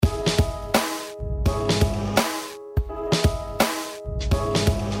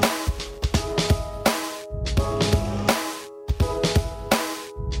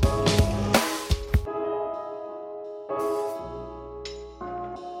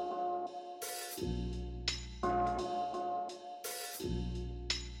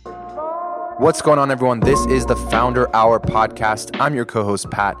What's going on, everyone? This is the Founder Hour podcast. I'm your co-host,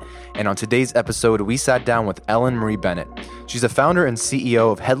 Pat, and on today's episode, we sat down with Ellen Marie Bennett. She's the founder and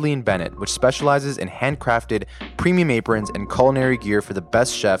CEO of Hedley and Bennett, which specializes in handcrafted premium aprons and culinary gear for the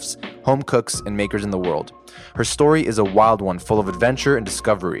best chefs, home cooks, and makers in the world. Her story is a wild one, full of adventure and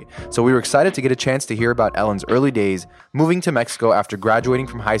discovery. So we were excited to get a chance to hear about Ellen's early days, moving to Mexico after graduating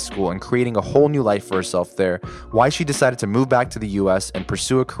from high school and creating a whole new life for herself there, why she decided to move back to the US and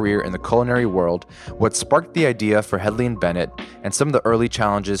pursue a career in the culinary world, what sparked the idea for Hedley and Bennett, and some of the early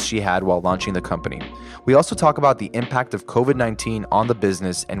challenges she had while launching the company. We also talk about the impact of COVID-19 on the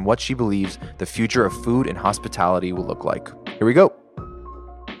business and what she believes the future of food and hospitality will look like. Here we go.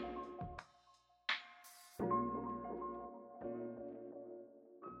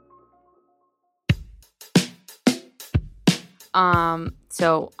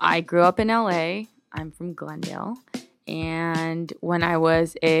 So I grew up in LA. I'm from Glendale. And when I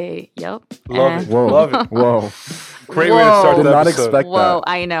was Love it. Whoa. Great way to start Did the not episode. expect Whoa, that.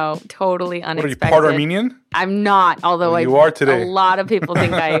 I know. Totally What are unexpected. you, part Armenian? I'm not, although You are today. A lot of people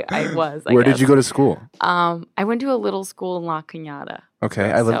think I was. Where did you go to school? I went to a little school in La Cañada. Okay,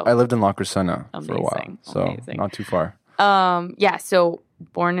 So- I lived in La Crescenta for a while, Amazing, so amazing. not too far. So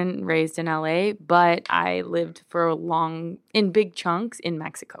born and raised in LA, but I lived in big chunks in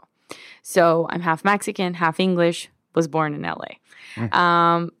Mexico. So I'm half Mexican, half English, was born in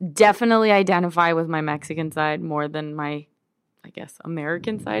LA. Definitely identify with my Mexican side more than my, I guess,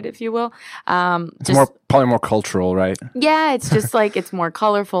 American side, if you will. It's probably more cultural, right? Yeah, it's just like it's more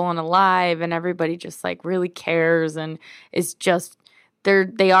colorful and alive, and everybody just like really cares, and it's just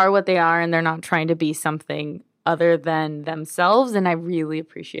they are what they are, and they're not trying to be something other than themselves. And I really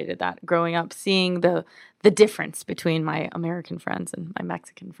appreciated that growing up, seeing the difference between my American friends and my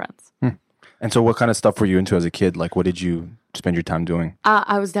Mexican friends. And so what kind of stuff were you into as a kid? Like, what did you spend your time doing?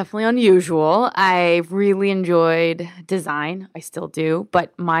 I was definitely unusual. I really enjoyed design. I still do.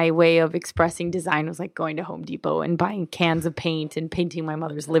 But my way of expressing design was like going to Home Depot and buying cans of paint and painting my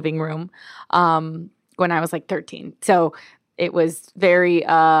mother's living room when I was like 13. So it was very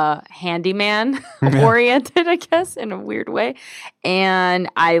handyman oriented, I guess, in a weird way. And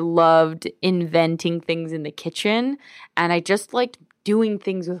I loved inventing things in the kitchen. And I just liked doing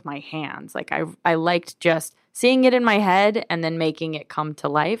things with my hands. Like I liked just seeing it in my head and then making it come to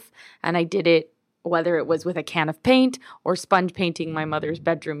life. And I did it whether it was with a can of paint or sponge painting my mother's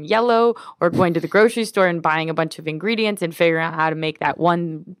bedroom yellow or going to the grocery store and buying a bunch of ingredients and figuring out how to make that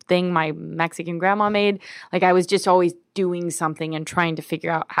one thing my Mexican grandma made. Like I was just always doing something and trying to figure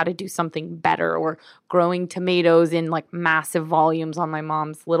out how to do something better, or growing tomatoes in like massive volumes on my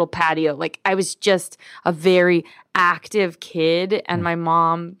mom's little patio. Like I was just a very active kid, and my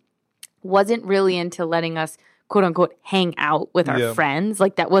mom wasn't really into letting us quote unquote hang out with our friends.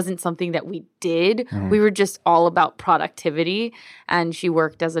 Like that wasn't something that we did. We were just all about productivity. And she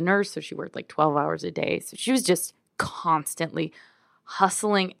worked as a nurse, so she worked like 12 hours a day. So she was just constantly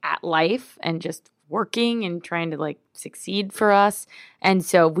hustling at life and just working and trying to like succeed for us. And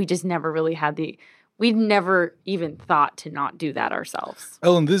so we just never really we'd never even thought to not do that ourselves.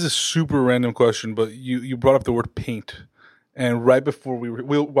 Ellen, this is a super random question, but you brought up the word paint. And right before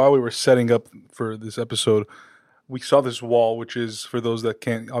while we were setting up for this episode, we saw this wall, which is, for those that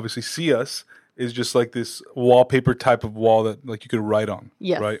can't obviously see us, is just like this wallpaper type of wall that like you could write on.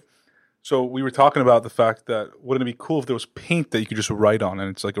 Yes. Right? So we were talking about the fact that wouldn't it be cool if there was paint that you could just write on and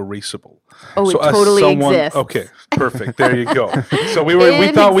it's like erasable. Oh, so it totally exists. Okay, perfect. There you go. So we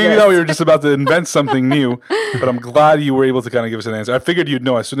thought we were just about to invent something new, but I'm glad you were able to kind of give us an answer. I figured you'd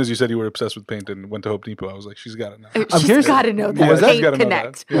know as soon as you said you were obsessed with paint and went to Home Depot. I was like, she's got it now. She's got to know that. Yeah, she's Paint gotta know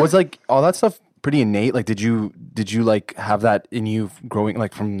connect. that. Yeah. Was like all that stuff pretty innate? Like, did you like have that in you growing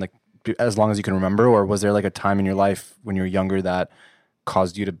like from like as long as you can remember, or was there like a time in your life when you were younger that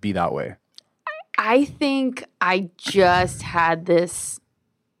caused you to be that way? I think I just had this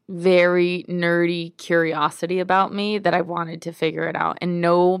very nerdy curiosity about me that I wanted to figure it out. And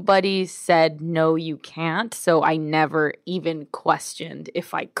nobody said, no, you can't. So I never even questioned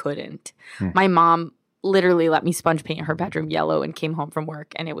if I couldn't. My mom literally let me sponge paint her bedroom yellow and came home from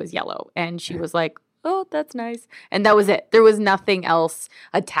work and it was yellow. And she was like, oh, that's nice. And that was it. There was nothing else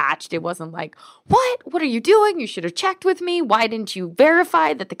attached. It wasn't like, what are you doing? You should have checked with me. Why didn't you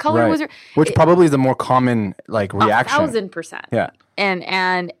verify that the color was... Which probably is the more common like reaction. 1,000%. Yeah.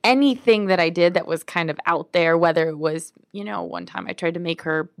 And anything that I did that was kind of out there, whether it was, one time I tried to make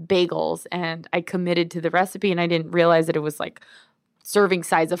her bagels and I committed to the recipe and I didn't realize that it was like serving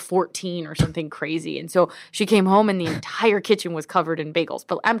size of 14 or something crazy. And so she came home and the entire kitchen was covered in bagels.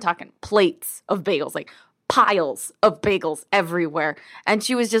 But I'm talking plates of bagels, like piles of bagels everywhere. And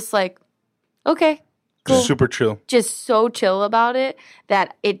she was just like, okay, cool. Super chill. Just so chill about it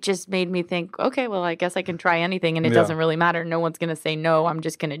that it just made me think, okay, well, I guess I can try anything and it doesn't really matter. No one's going to say no. I'm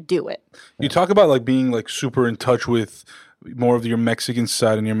just going to do it. You talk about like being like super in touch with more of your Mexican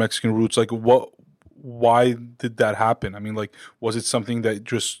side and your Mexican roots. Like why did that happen? I mean, like, was it something that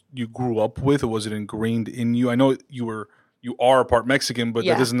just you grew up with, or was it ingrained in you? I know you are part Mexican, but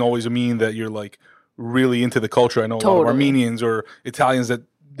that doesn't always mean that you're like really into the culture. I know a lot of Armenians or Italians that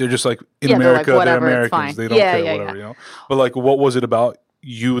they're just like in America, they're, like, whatever, they're Americans. They don't care, whatever, you know. But like, what was it about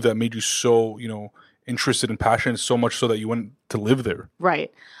you that made you so, you know, interested and passionate, so much so that you went to live there?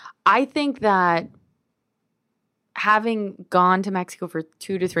 Right. I think that having gone to Mexico for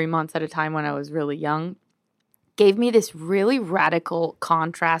 2 to 3 months at a time when I was really young gave me this really radical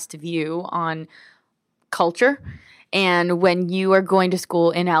contrast view on culture. And when you are going to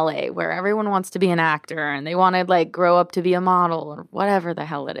school in LA, where everyone wants to be an actor and they want to like grow up to be a model or whatever the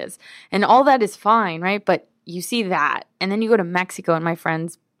hell it is. And all that is fine, right? But you see that. And then you go to Mexico and my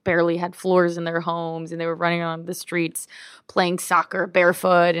friends barely had floors in their homes and they were running on the streets playing soccer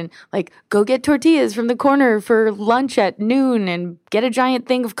barefoot and like, go get tortillas from the corner for lunch at noon and get a giant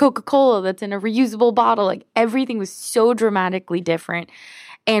thing of Coca-Cola that's in a reusable bottle. Like everything was so dramatically different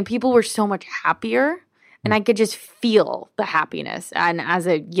and people were so much happier. And I could just feel the happiness. And as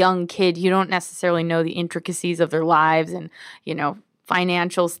a young kid, you don't necessarily know the intricacies of their lives and, you know,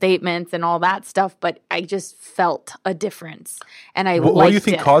 financial statements and all that stuff. But I just felt a difference. And I liked it. What do you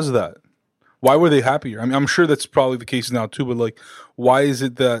think caused that? Why were they happier? I mean, I'm sure that's probably the case now too. But like, why is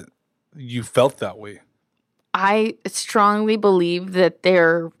it that you felt that way? I strongly believe that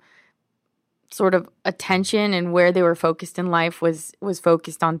their sort of attention and where they were focused in life was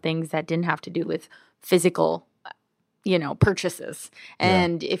focused on things that didn't have to do with physical, you know, purchases.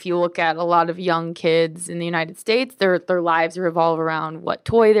 And if you look at a lot of young kids in the United States, their lives revolve around what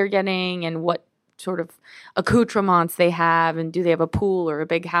toy they're getting and what sort of accoutrements they have and do they have a pool or a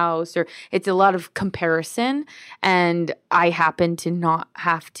big house, or it's a lot of comparison. And I happen to not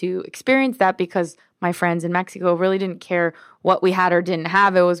have to experience that because my friends in Mexico really didn't care what we had or didn't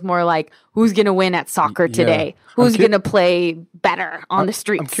have. It was more like, who's going to win at soccer today? Who's going to play better on the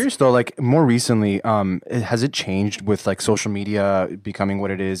streets? I'm curious though, like more recently, has it changed with like social media becoming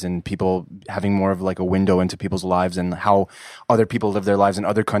what it is and people having more of like a window into people's lives and how other people live their lives in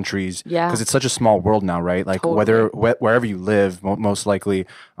other countries? Yeah. Because it's such a small world now, right? Like wherever you live, most likely,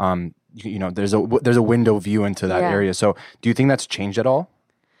 you know, there's a window view into that area. So do you think that's changed at all?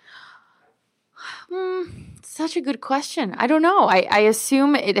 Such a good question. I don't know. I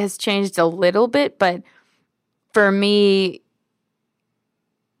assume it has changed a little bit, but for me,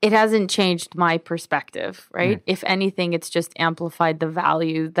 it hasn't changed my perspective, right? If anything, it's just amplified the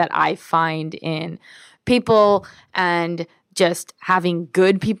value that I find in people and just having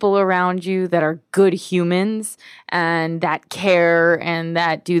good people around you that are good humans and that care and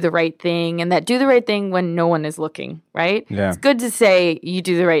that do the right thing and that do the right thing when no one is looking, right? Yeah. It's good to say you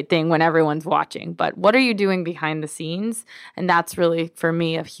do the right thing when everyone's watching, but what are you doing behind the scenes? And that's really, for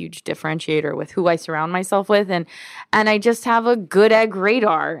me, a huge differentiator with who I surround myself with. And I just have a good egg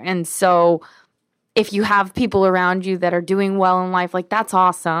radar. And so if you have people around you that are doing well in life, like that's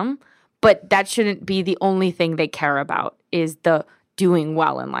awesome. But that shouldn't be the only thing they care about is the doing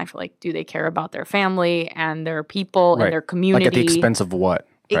well in life. Like, do they care about their family and their people and their community? Like at the expense of what,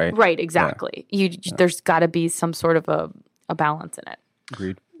 right? Right, exactly. Yeah. There's got to be some sort of a balance in it.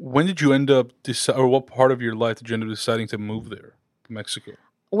 Agreed. When did you end up, or what part of your life did you end up deciding to move there, to Mexico?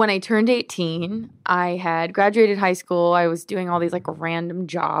 When I turned 18, I had graduated high school. I was doing all these like random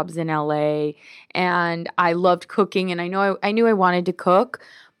jobs in LA, and I loved cooking. And I knew I wanted to cook,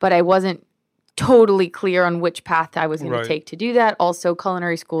 but I wasn't totally clear on which path I was going to take to do that. Also,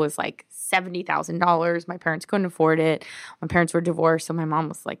 culinary school is like $70,000. My parents couldn't afford it. My parents were divorced, so my mom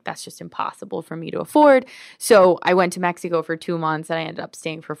was like, that's just impossible for me to afford. So I went to Mexico for 2 months, and I ended up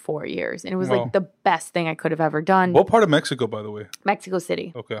staying for 4 years. And it was like the best thing I could have ever done. What part of Mexico, by the way? Mexico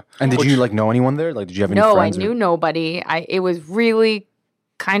City. Okay. And did you like know anyone there? Like, did you have any friends? No, I knew nobody. It was really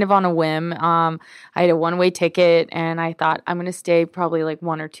kind of on a whim. I had a one-way ticket, and I thought I'm going to stay probably like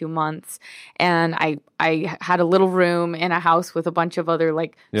 1 or 2 months. And I had a little room in a house with a bunch of other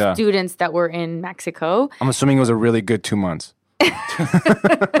like students that were in Mexico. I'm assuming it was a really good 2 months. It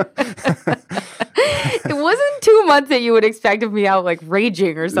wasn't 2 months that you would expect of me out like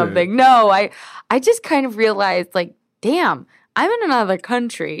raging or something. Yeah. No, I just kind of realized like, damn, I'm in another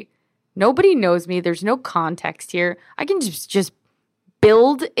country. Nobody knows me. There's no context here. I can just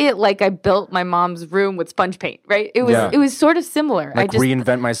build it like I built my mom's room with sponge paint, right? It was sort of similar. Like, I just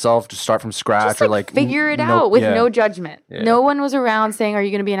reinvent myself to start from scratch, just, or like figure it out with no judgment. Yeah. No one was around saying, "Are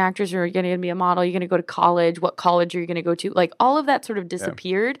you going to be an actress, or are you going to be a model? Are you going to go to college? What college are you going to go to?" Like, all of that sort of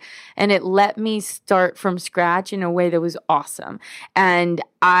disappeared, and it let me start from scratch in a way that was awesome. And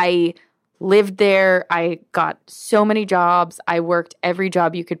I lived there. I got so many jobs. I worked every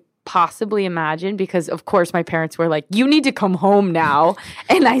job you could possibly imagine, because of course my parents were like, "You need to come home now."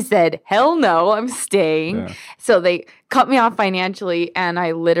 And I said, "Hell no, I'm staying." Yeah. So they cut me off financially, and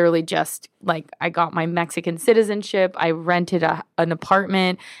I literally just I got my Mexican citizenship. I rented an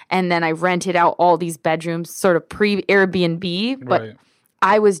apartment, and then I rented out all these bedrooms, sort of pre-Airbnb, but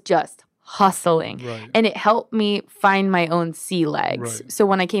I was just hustling. And it helped me find my own sea legs. So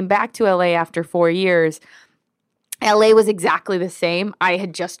when I came back to LA after 4 years, LA was exactly the same. I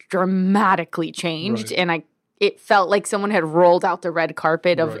had just dramatically changed, and it felt like someone had rolled out the red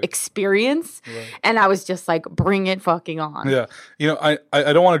carpet of experience, and I was just like, bring it fucking on. Yeah.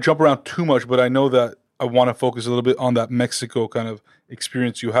 I don't want to jump around too much, but I know that I want to focus a little bit on that Mexico kind of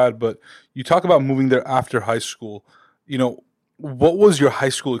experience you had. But you talk about moving there after high school. What was your high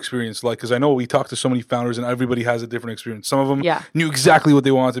school experience like? Because I know we talked to so many founders, and everybody has a different experience. Some of them knew exactly what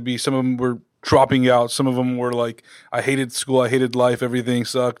they wanted to be. Some of them were dropping out. Some of them were like, I hated school, I hated life, everything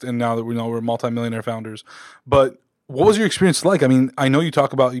sucked. And now that we're multimillionaire founders. But what was your experience like? I mean, I know you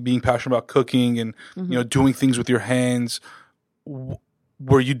talk about being passionate about cooking and doing things with your hands.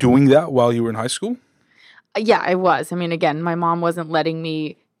 Were you doing that while you were in high school? Yeah, I was. I mean, again, my mom wasn't letting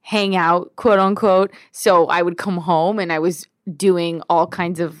me hang out, quote unquote. So I would come home and I was doing all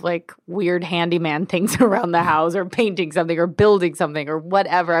kinds of weird handyman things around the house, or painting something, or building something, or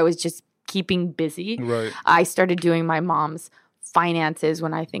whatever. I was just keeping busy. I started doing my mom's finances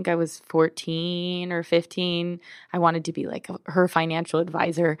when I think I was 14 or 15. I wanted to be like her financial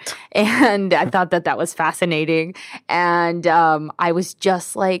advisor, and I thought that was fascinating. And I was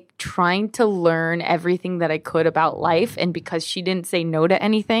just trying to learn everything that I could about life. And because she didn't say no to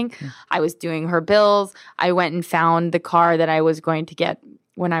anything, I was doing her bills. I went and found the car that I was going to get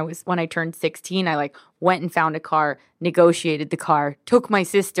when I turned 16. I went and found a car, negotiated the car, took my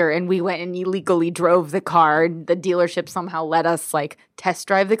sister, and we went and illegally drove the car. The dealership somehow let us test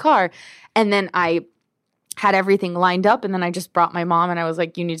drive the car. And then I had everything lined up, and then I just brought my mom, and I was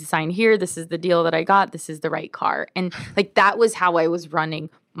like, "You need to sign here. This is the deal that I got. This is the right car." And that was how I was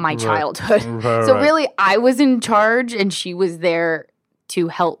running my childhood. So really, I was in charge, and she was there to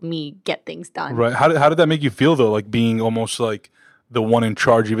help me get things done. Right. How did that make you feel though? Being almost the one in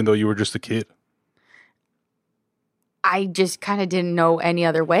charge, even though you were just a kid? I just kind of didn't know any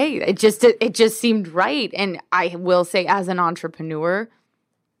other way. It just seemed right. And I will say, as an entrepreneur,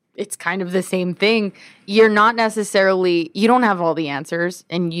 it's kind of the same thing. You don't have all the answers,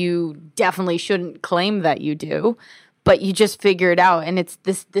 and you definitely shouldn't claim that you do, but you just figure it out. And it's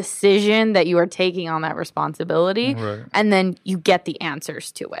this decision that you are taking on that responsibility, and then you get the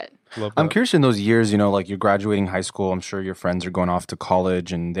answers to it. I'm curious, in those years, you're graduating high school, I'm sure your friends are going off to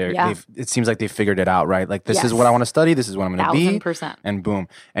college, and it seems like they figured it out, right? This is what I want to study, this is what I'm going to be. 1,000%. And boom.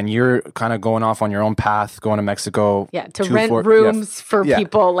 And you're kind of going off on your own path, going to Mexico. Yeah, to rent rooms for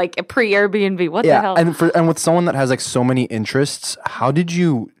people, pre-Airbnb. What the hell? And with someone that has so many interests, how did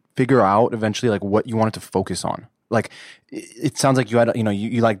you figure out eventually what you wanted to focus on? It sounds like you had,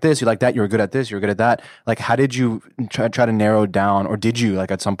 you like this, you like that, you're good at this, you're good at that. How did you try to narrow it down, or did you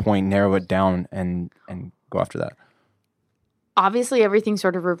at some point narrow it down and go after that? Obviously, everything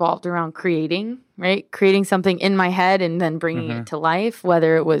sort of revolved around creating, right? Creating something in my head and then bringing it to life,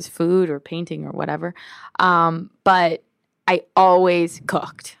 whether it was food or painting or whatever. But I always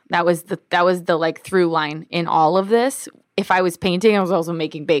cooked. That was the through line in all of this. If I was painting, I was also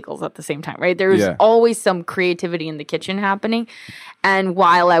making bagels at the same time, right? There was always some creativity in the kitchen happening. And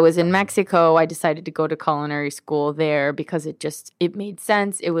while I was in Mexico, I decided to go to culinary school there because it made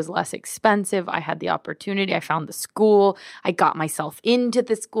sense. It was less expensive. I had the opportunity. I found the school. I got myself into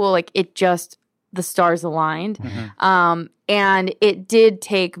the school. The stars aligned. And it did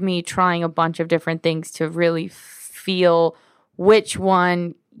take me trying a bunch of different things to really feel which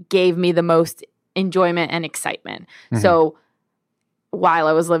one gave me the most enjoyment and excitement. So while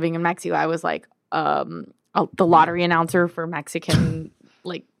I was living in Mexico, I was the lottery announcer for Mexican,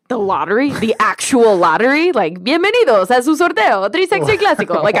 the lottery, the actual lottery, bienvenidos a su sorteo, Trisexy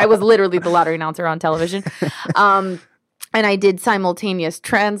Clásico. I was literally the lottery announcer on television. And I did simultaneous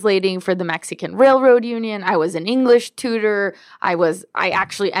translating for the Mexican Railroad Union. I was an English tutor. I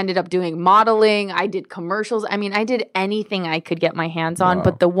actually ended up doing modeling. I did commercials. I mean, I did anything I could get my hands on. Wow.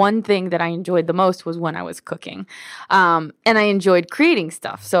 But the one thing that I enjoyed the most was when I was cooking. And I enjoyed creating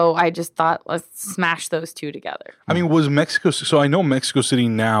stuff. So I just thought, let's smash those two together. I mean, was Mexico... So I know Mexico City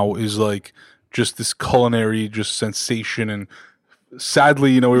now is like just this culinary just sensation, and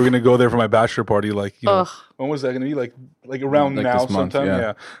sadly, we were going to go there for my bachelor party. Like, when was that going to be? Like around like now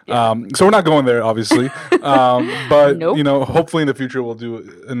sometime? Yeah. So we're not going there, obviously. But, nope. Hopefully in the future we'll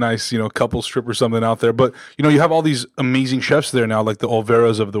do a nice, couple trip or something out there. But, you have all these amazing chefs there now, like the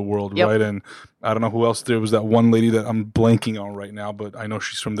Olveras of the world, yep. right? And I don't know who else. There was that one lady that I'm blanking on right now, but I know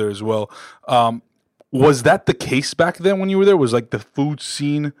she's from there as well. Was that the case back then when you were there? Was like the food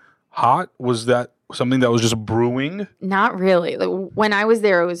scene hot? Was that something that was just brewing? Not really. Like, when I was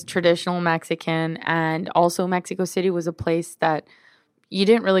there, it was traditional Mexican, and also Mexico City was a place that you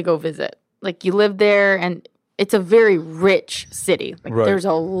didn't really go visit. Like, you lived there, and it's a very rich city. Like, right. There's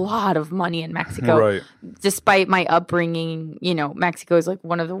a lot of money in Mexico. Right. Despite my upbringing, Mexico is like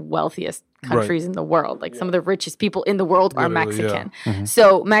one of the wealthiest countries in the world. Like, some of the richest people in the world are Mexican. Yeah. Mm-hmm.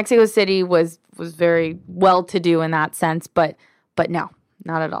 So Mexico City was very well-to-do in that sense, but no,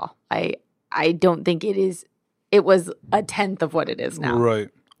 not at all. I don't think it was a tenth of what it is now. Right.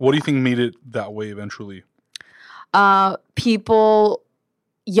 What do you think made it that way eventually?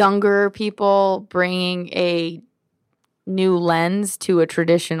 Younger people bringing a new lens to a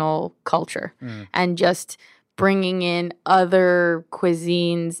traditional culture and just bringing in other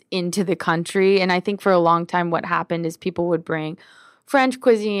cuisines into the country. And I think for a long time what happened is people would bring French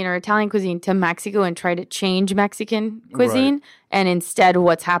cuisine or Italian cuisine to Mexico and try to change Mexican cuisine. Right. And instead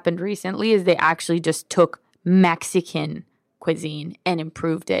what's happened recently is they actually just took Mexican cuisine and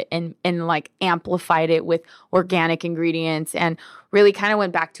improved it and like amplified it with organic ingredients and really kind of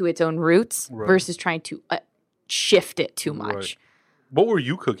went back to its own roots versus trying to shift it too much. Right. What were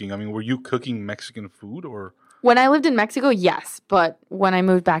you cooking? I mean, were you cooking Mexican food or? When I lived in Mexico, yes. But when I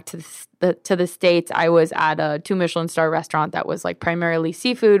moved back to the States, I was at a 2 Michelin star restaurant that was like primarily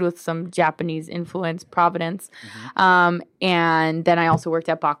seafood with some Japanese influence, Providence. Mm-hmm. And then I also worked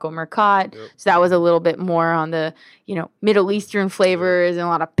at Baco Mercat. Yep. So that was a little bit more on the, Middle Eastern flavors and a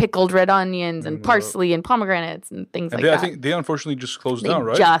lot of pickled red onions and parsley and pomegranates and things like that. I think they unfortunately just closed down,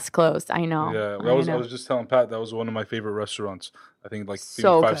 right? Just closed. I know. Yeah. I was just telling Pat that was one of my favorite restaurants. I think like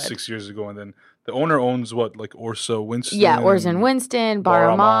 5-6 years ago. And then the owner owns what, like Orsa Winston? Yeah, Orsa Winston,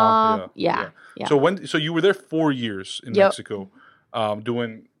 Barama. Yeah. So you were there 4 years in Mexico,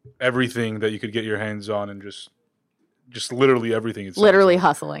 doing everything that you could get your hands on and just literally everything. Literally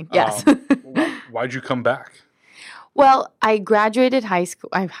hustling. Yes. Why'd you come back? Well, I graduated high school.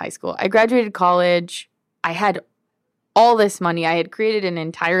 I graduated college. I had all this money. I had created an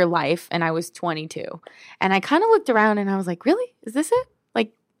entire life, and I was 22. And I kind of looked around, and I was like, really? Is this it?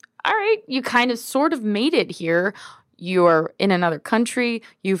 Like, all right, you kind of sort of made it here. You're in another country.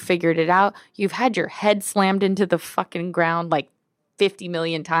 You figured it out. You've had your head slammed into the fucking ground like 50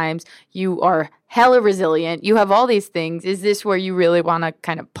 million times. You are hella resilient. You have all these things. Is this where you really want to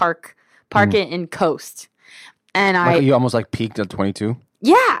kind of park it and coast? And you almost like peaked at 22?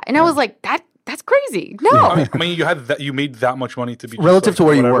 Yeah. And I was like, that's crazy. No. I mean, you made that much money to be relative to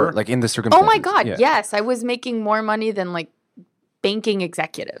where you were, like in the circumstances. Oh my God. Yeah. Yes. I was making more money than like banking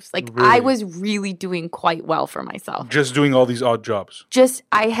executives. Like really? I was really doing quite well for myself. Just doing all these odd jobs.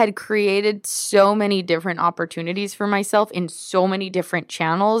 I had created so many different opportunities for myself in so many different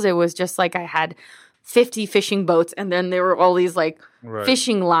channels. It was just like I had 50 fishing boats, and then there were all these like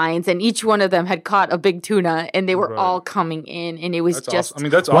fishing lines, and each one of them had caught a big tuna, and they were all coming in, and it was that's just. Awesome. I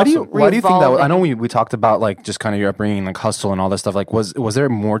mean, that's awesome. Why do you think that? I know we talked about like just kind of your upbringing, like hustle and all that stuff. Like, was there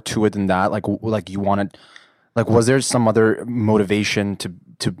more to it than that? Like you wanted, like, was there some other motivation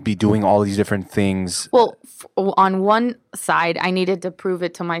to be doing all these different things? Well, on one side, I needed to prove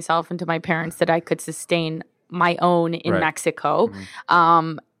it to myself and to my parents that I could sustain my own in Mexico,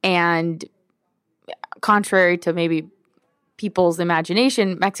 and contrary to maybe people's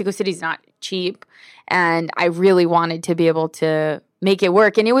imagination, Mexico City is not cheap, and I really wanted to be able to make it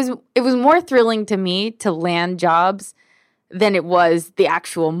work. And it was more thrilling to me to land jobs than it was the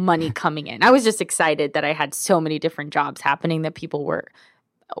actual money coming in. I was just excited that I had so many different jobs happening that people were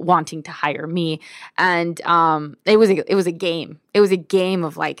wanting to hire me, and it was a game. It was a game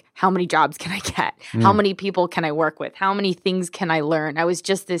of like, how many jobs can I get? How many people can I work with? How many things can I learn? I was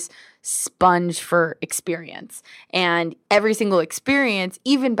just this sponge for experience, and every single experience,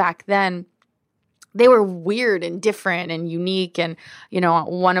 even back then, they were weird and different and unique. And,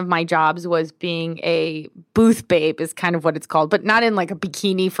 one of my jobs was being a booth babe is kind of what it's called, but not in like a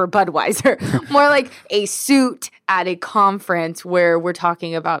bikini for Budweiser, more like a suit at a conference where we're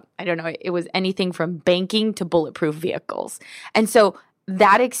talking about, I don't know, it was anything from banking to bulletproof vehicles. And so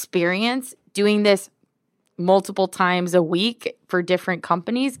that experience doing this multiple times a week for different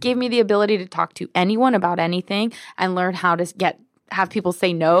companies gave me the ability to talk to anyone about anything and learn how to have people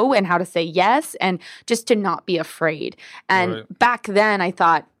say no and how to say yes and just to not be afraid. And back then I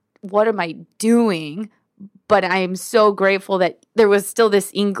thought, what am I doing? But I am so grateful that there was still this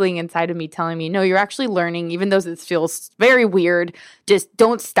inkling inside of me telling me, no, you're actually learning, even though this feels very weird, just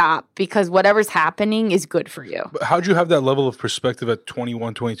don't stop because whatever's happening is good for you. But how'd you have that level of perspective at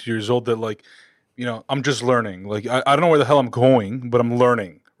 21, 22 years old that like, I'm just learning. Like, I don't know where the hell I'm going, but I'm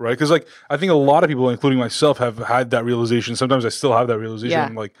learning. Right, because like I think a lot of people, including myself, have had that realization. Sometimes I still have that realization. Yeah.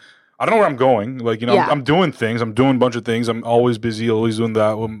 I'm like, I don't know where I'm going. Like, I'm doing things. I'm doing a bunch of things. I'm always busy, always doing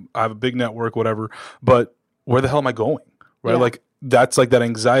that. I have a big network, whatever. But where the hell am I going? Right, like that's like that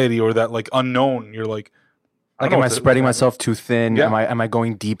anxiety or that like unknown. You're like am I spreading myself too thin? Yeah. Am I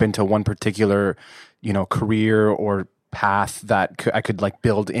going deep into one particular, career or path that I could like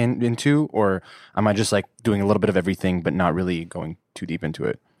build into, or am I just like doing a little bit of everything but not really going too deep into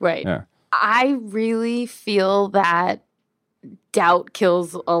it? Right. Yeah. I really feel that doubt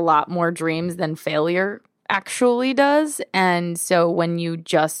kills a lot more dreams than failure actually does. And so when you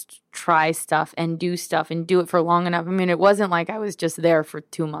just try stuff and do it for long enough, I mean, it wasn't like I was just there for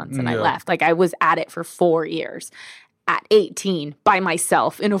 2 months and I left. Like I was at it for 4 years. At 18, by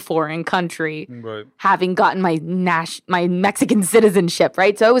myself in a foreign country, having gotten my Mexican citizenship,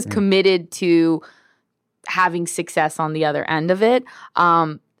 right? So I was committed to having success on the other end of it.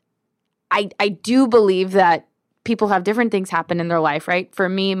 I do believe that people have different things happen in their life, right? For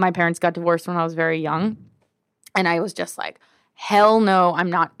me, my parents got divorced when I was very young, and I was just like, hell no, I'm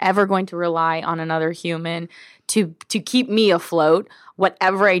not ever going to rely on another human to keep me afloat.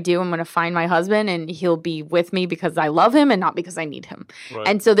 Whatever I do, I'm going to find my husband and he'll be with me because I love him and not because I need him. Right.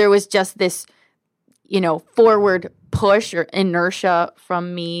 And so there was just this, forward push or inertia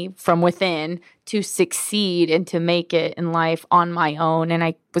from me from within to succeed and to make it in life on my own. And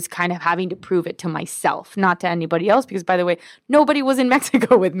I was kind of having to prove it to myself, not to anybody else, because by the way, nobody was in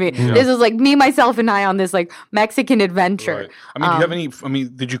Mexico with me. Yeah. This was like me, myself, and I on this like Mexican adventure. Right.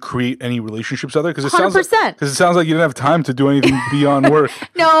 Did you create any relationships out there? Because 100%. Because it sounds like you didn't have time to do anything beyond work.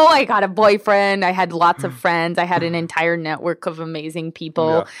 No, I got a boyfriend. I had lots of friends. I had an entire network of amazing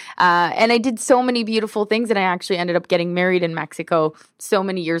people. Yeah. And I did so many beautiful things, and I actually ended up getting married in Mexico so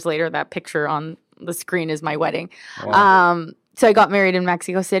many years later. That picture on the screen is my wedding. Wow. So I got married in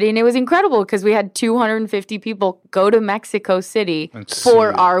Mexico City, and it was incredible because we had 250 people go to Mexico City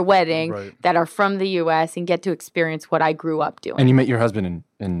for our wedding that are from the U.S. and get to experience what I grew up doing. And you met your husband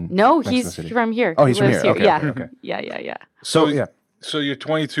in No, Mexico he's City. from here. Oh, he's from here. Okay, yeah. Okay. Yeah. So you're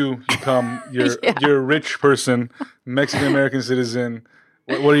 22. You're a rich person, Mexican American citizen.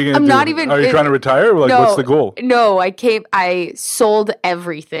 What are you going to do? Are you trying to retire? Or what's the goal? No, I sold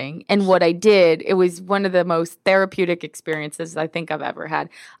everything. And what I did, it was one of the most therapeutic experiences I think I've ever had.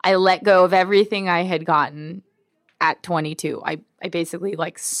 I let go of everything I had gotten at 22. I basically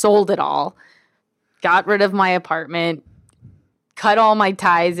sold it all, got rid of my apartment, cut all my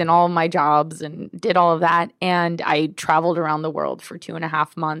ties and all my jobs and did all of that. And I traveled around the world for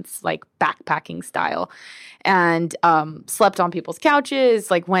 2.5 months, backpacking style. And slept on people's couches,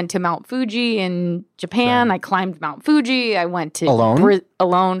 went to Mount Fuji in Japan. I climbed Mount Fuji. I went to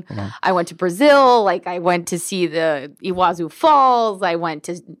alone. I went to Brazil. I went to see the Iguazu Falls. I went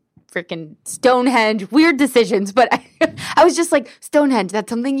to freaking Stonehenge. Weird decisions, but I was just Stonehenge, that's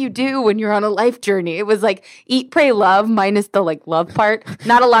something you do when you're on a life journey. It was eat, pray, love, minus the love part.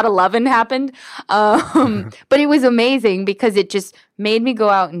 Not a lot of loving happened. But it was amazing because it just made me go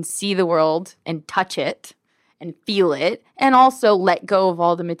out and see the world and touch it and feel it, and also let go of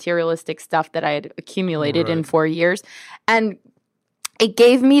all the materialistic stuff that I had accumulated in 4 years. And it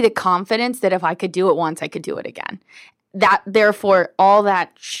gave me the confidence that if I could do it once, I could do it again. That, therefore, all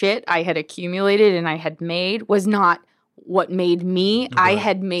that shit I had accumulated and I had made was not what made me. I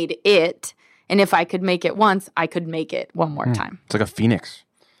had made it, and if I could make it once, I could make it one more time. It's like a phoenix.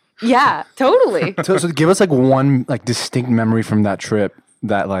 Yeah, totally. So give us one distinct memory from that trip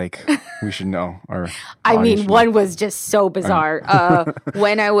that we should know. Or I mean, one was just so bizarre.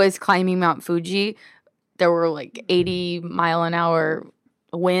 When I was climbing Mount Fuji, there were 80 mile an hour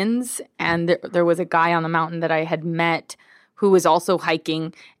winds, and there was a guy on the mountain that I had met who was also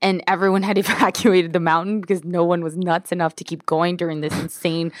hiking, and everyone had evacuated the mountain because no one was nuts enough to keep going during this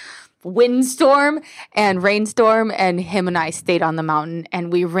insane windstorm and rainstorm, and him and I stayed on the mountain,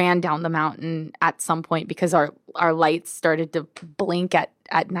 and we ran down the mountain at some point because our lights started to blink at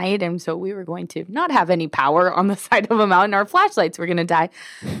night, and so we were going to not have any power on the side of a mountain. Our flashlights were going to die.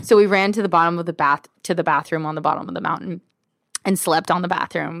 So we ran to the bottom of the bathroom on the bottom of the mountain and slept on the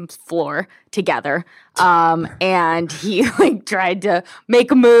bathroom floor together. And he like tried to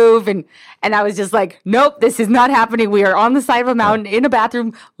make a move, and I was just like, nope, this is not happening. We are on the side of a mountain in a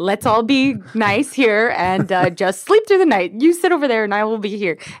bathroom. Let's all be nice here and just sleep through the night. You sit over there and I will be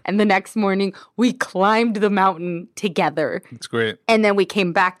here. And the next morning we climbed the mountain together. That's great. And then we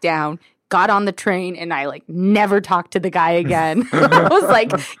came back down, got on the train, and I like never talked to the guy again. I was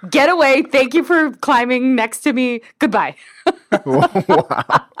like, get away. Thank you for climbing next to me. Goodbye. Wow.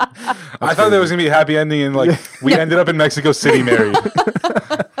 I thought there was going to be a happy ending and like we ended up in Mexico City married.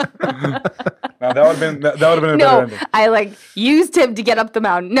 Now that would have been a better ending. I like used him to get up the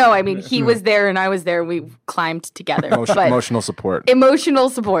mountain. No, I mean, he was there and I was there. We climbed together. Emotional support. Emotional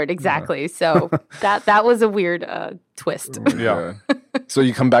support, exactly. So that was a weird twist. Yeah. So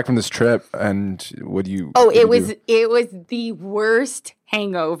you come back from this trip, and what do you? It was the worst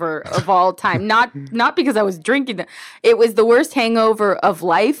hangover of all time. Not because I was drinking. It was the worst hangover of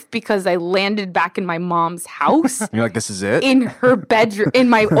life because I landed back in my mom's house. You're like, this is it? In her bedroom, in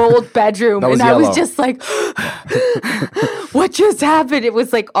my old bedroom, and I was just like, what just happened? It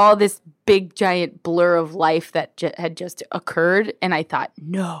was like all this big giant blur of life that had just occurred, and I thought,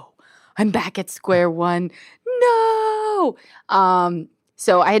 no, I'm back at square one. No.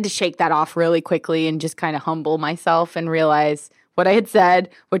 So I had to shake that off really quickly and just kind of humble myself and realize what I had said,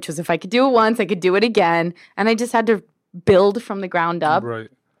 which was if I could do it once, I could do it again. And I just had to build from the ground up. Right.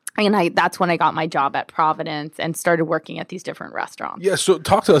 And that's when I got my job at Providence and started working at these different restaurants. Yeah, so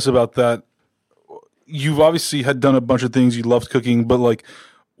talk to us about that. You've obviously had done a bunch of things. You loved cooking, but like,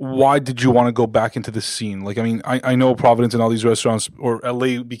 why did you want to go back into the scene? Like, I mean, I know Providence and all these restaurants, or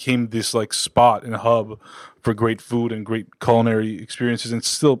LA became this like spot and hub for great food and great culinary experiences, and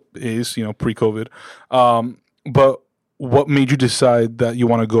still is, pre-COVID. But what made you decide that you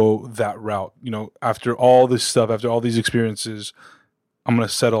want to go that route? After all this stuff, after all these experiences, I'm going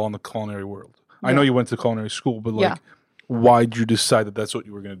to settle on the culinary world. Yeah. I know you went to culinary school, but like, why did you decide that that's what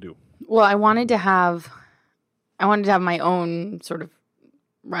you were going to do? Well, I wanted to have my own sort of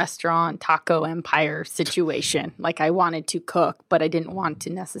restaurant taco empire situation. Like I wanted to cook, but I didn't want to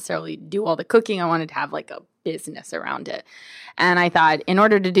necessarily do all the cooking. I wanted to have like a business around it. And I thought in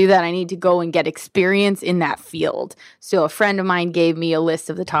order to do that, I need to go and get experience in that field. So a friend of mine gave me a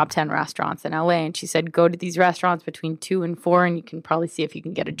list of the top 10 restaurants in LA, and she said, go to these restaurants between 2 and 4 and you can probably see if you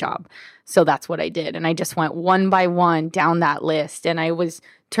can get a job. So that's what I did. And I just went one by one down that list, and I was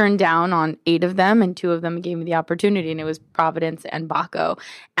turned down on 8 of them, and 2 of them gave me the opportunity, and it was Providence and Baco.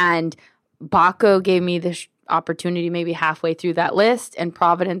 And Baco gave me the opportunity maybe halfway through that list, and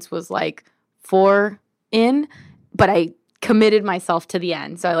Providence was like 4 in, but I committed myself to the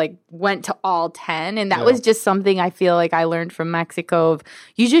end. So I like went to all 10, and that was just something I feel like I learned from Mexico of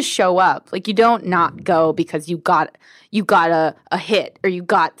you just show up. Like you don't not go because you got a hit or you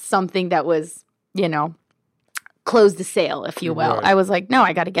got something that was, close the sale, if you will. Right. I was like, no,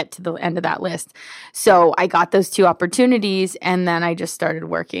 I got to get to the end of that list. So I got those 2 opportunities, and then I just started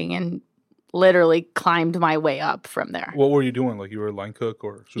working and literally climbed my way up from there. What were you doing? Like you were a line cook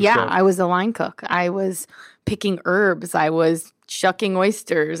or? Yeah, I was a line cook. I was picking herbs. I was shucking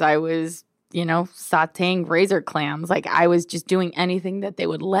oysters. I was, sauteing razor clams. Like I was just doing anything that they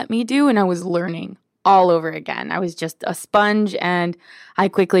would let me do, and I was learning all over again. I was just a sponge, and I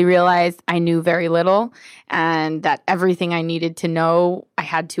quickly realized I knew very little, and that everything I needed to know I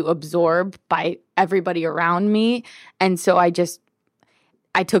had to absorb by everybody around me. And so I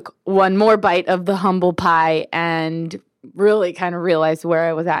took one more bite of the humble pie and really kind of realized where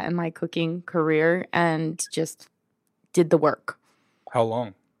I was at in my cooking career and just did the work. How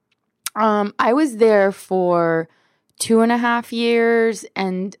long? I was there for 2.5 years,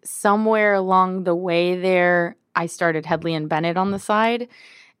 and somewhere along the way there, I started Hedley and Bennett on the side,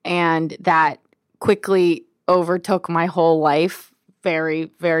 and that quickly overtook my whole life very,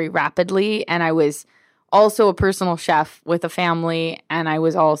 very rapidly. And I was also a personal chef with a family, and I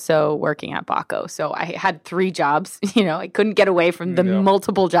was also working at Baco. So I had 3 jobs. I couldn't get away from the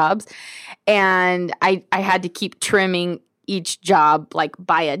multiple jobs. And I had to keep trimming each job like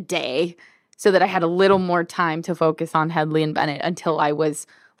by a day so that I had a little more time to focus on Hedley and Bennett until I was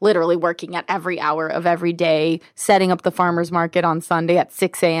literally working at every hour of every day, setting up the farmer's market on Sunday at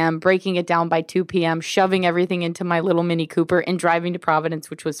 6 a.m., breaking it down by 2 p.m., shoving everything into my little Mini Cooper and driving to Providence,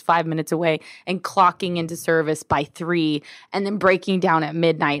 which was 5 minutes away, and clocking into service by 3, and then breaking down at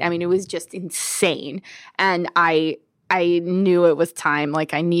midnight. I mean, it was just insane. And I knew it was time.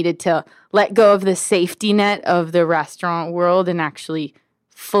 Like, I needed to let go of the safety net of the restaurant world and actually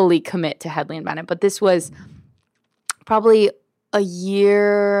fully commit to Hedley and Bennett. But this was probably a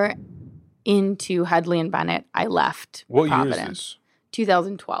year into Hedley and Bennett, I left What Providence. year is this?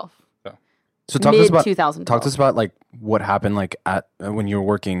 2012. Yeah. So talk to us about 2012. Talk to us about like what happened like at when you were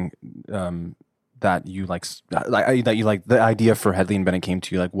working that you like the idea for Hedley and Bennett came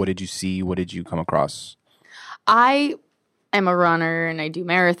to you. Like, what did you see? What did you come across? I am a runner and I do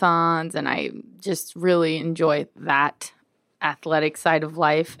marathons and I just really enjoy that athletic side of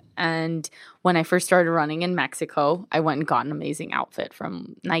life. And when I first started running in Mexico, I went and got an amazing outfit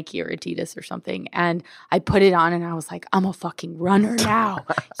from Nike or Adidas or something. And I put it on and I was like, I'm a fucking runner now.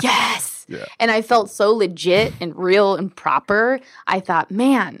 Yes. Yeah. And I felt so legit and real and proper. I thought,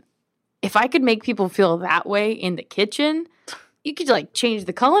 man, if I could make people feel that way in the kitchen, you could like change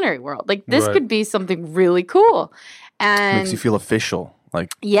the culinary world. Like this Right. could be something really cool. And Makes you feel official.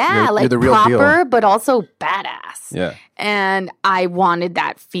 Like yeah, you're like the real proper, deal. but also badass. Yeah. And I wanted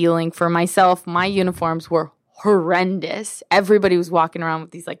that feeling for myself. My uniforms were horrendous. Everybody was walking around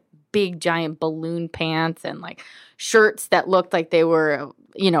with these like big giant balloon pants and like shirts that looked like they were,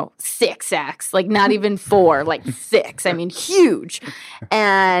 6X, like not even 4, like 6. I mean, huge.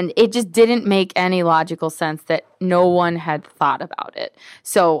 And it just didn't make any logical sense that no one had thought about it.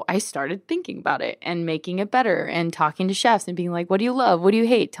 So I started thinking about it and making it better and talking to chefs and being like, what do you love? What do you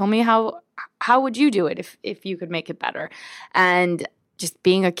hate? Tell me how would you do it if you could make it better? And just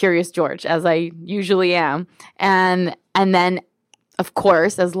being a curious George, as I usually am. And then, of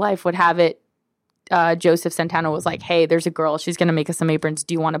course, as life would have it, Joseph Santana was like, hey, there's a girl. She's going to make us some aprons.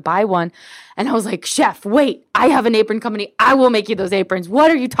 Do you want to buy one? And I was like, chef, wait, I have an apron company. I will make you those aprons. What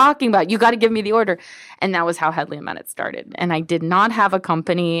are you talking about? You got to give me the order. And that was how Hedley and Bennett started. And I did not have a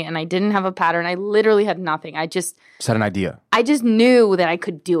company and I didn't have a pattern. I literally had nothing. I just had an idea. I just knew that I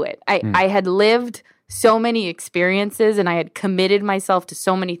could do it. I had lived so many experiences and I had committed myself to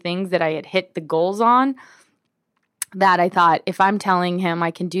so many things that I had hit the goals on that I thought, if I'm telling him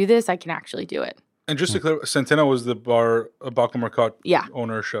I can do this, I can actually do it. And just to clarify, Santana was the Baca Marcotte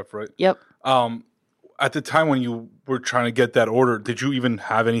owner chef, right? Yep. At the time when you were trying to get that order, did you even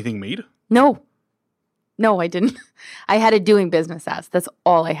have anything made? No, I didn't. I had a doing business as. That's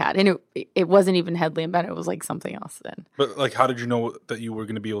all I had. And it wasn't even Hedley and Bennett. It was like something else then. But like, how did you know that you were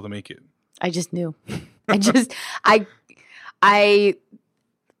going to be able to make it? I just knew. I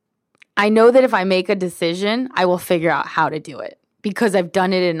know that if I make a decision, I will figure out how to do it. Because I've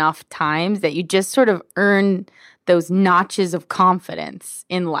done it enough times that you just sort of earn those notches of confidence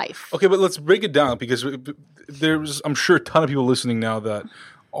in life. Okay, but let's break it down because there's, I'm sure, a ton of people listening now that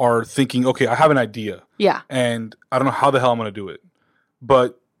are thinking, okay, I have an idea. Yeah. And I don't know how the hell I'm going to do it.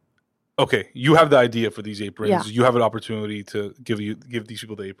 But, okay, you have the idea for these aprons. Yeah. You have an opportunity to give these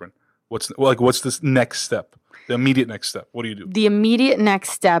people the apron. What's this next step? The immediate next step? What do you do? The immediate next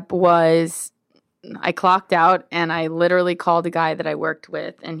step was I clocked out and I literally called a guy that I worked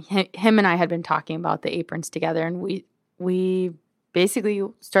with, and him and I had been talking about the aprons together, and we basically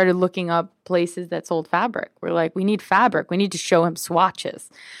started looking up places that sold fabric. We're like, we need fabric. We need to show him swatches.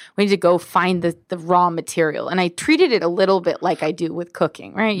 We need to go find the raw material. And I treated it a little bit like I do with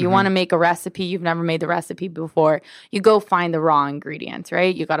cooking, right? You want to make a recipe. You've never made the recipe before. You go find the raw ingredients,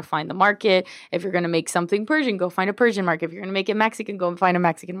 right? You got to find the market. If you're going to make something Persian, go find a Persian market. If you're going to make it Mexican, go and find a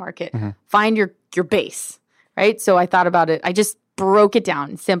Mexican market. Find your base, right? So I thought about it. I just broke it down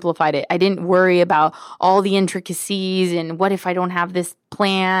and simplified it. I didn't worry about all the intricacies and what if I don't have this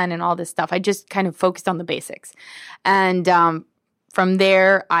plan and all this stuff. I just kind of focused on the basics. And from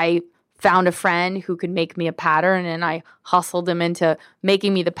there, I found a friend who could make me a pattern, and I hustled him into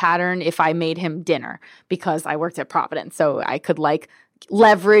making me the pattern if I made him dinner because I worked at Providence. So I could like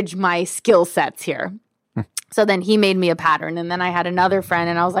leverage my skill sets here. So then he made me a pattern, and then I had another friend,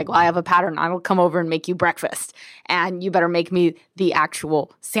 and I was like, well, I have a pattern. I will come over and make you breakfast, and you better make me the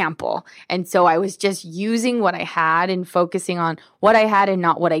actual sample. And so I was just using what I had and focusing on what I had and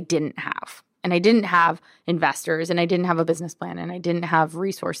not what I didn't have. And I didn't have investors, and I didn't have a business plan, and I didn't have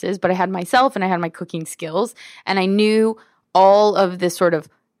resources, but I had myself, and I had my cooking skills, and I knew all of this sort of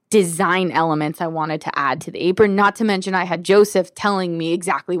design elements I wanted to add to the apron. Not to mention I had Joseph telling me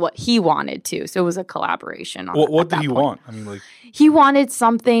exactly what he wanted to. So it was a collaboration. What did he want? I mean, like, he wanted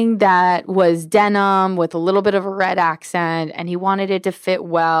something that was denim with a little bit of a red accent, and he wanted it to fit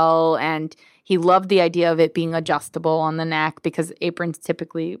well, and he loved the idea of it being adjustable on the neck because aprons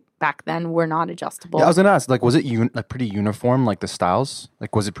typically back then were not adjustable. Yeah, I was gonna ask, like, was it like pretty uniform, like the styles?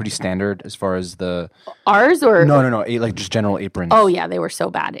 Like, was it pretty standard as far as the ours or no, like just general aprons? Oh yeah, they were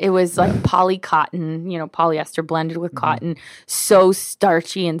so bad. It was like poly cotton, polyester blended with cotton, so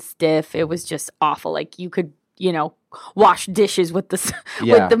starchy and stiff. It was just awful. Like you could, wash dishes with the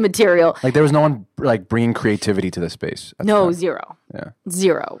with the material. Like there was no one like bringing creativity to the space. No, zero. Yeah.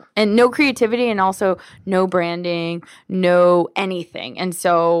 Zero. And no creativity, and also no branding, no anything. And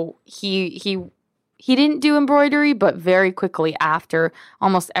so he didn't do embroidery, but very quickly after,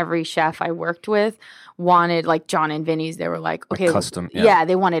 almost every chef I worked with wanted, like John and Vinny's, they were like, okay. Like custom. Yeah,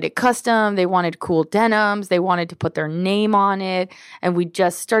 they wanted it custom. They wanted cool denims. They wanted to put their name on it. And we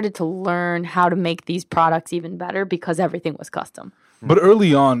just started to learn how to make these products even better because everything was custom. But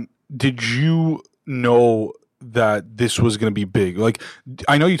early on, did you know that this was going to be big? Like,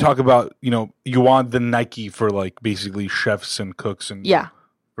 I know you talk about, you want the Nike for like basically chefs and cooks and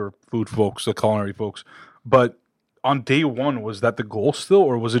for food folks, the culinary folks. But on day one, was that the goal still?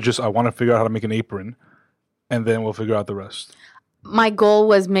 Or was it just, I want to figure out how to make an apron and then we'll figure out the rest? My goal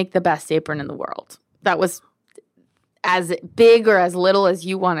was make the best apron in the world. That was as big or as little as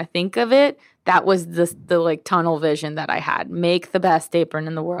you want to think of it. That was the like tunnel vision that I had. Make the best apron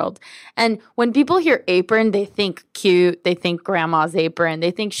in the world. And when people hear apron, they think cute. They think grandma's apron.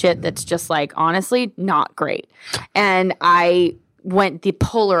 They think shit that's just like, honestly, not great. And I went the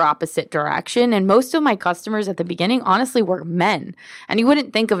polar opposite direction. And most of my customers at the beginning, honestly, were men. And you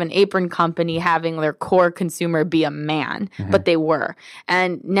wouldn't think of an apron company having their core consumer be a man, but they were.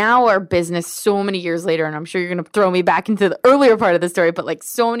 And now our business, so many years later, and I'm sure you're going to throw me back into the earlier part of the story, but like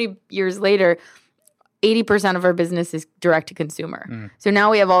so many years later, 80% of our business is direct to consumer. So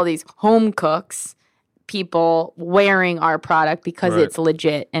now we have all these home cooks, people wearing our product because it's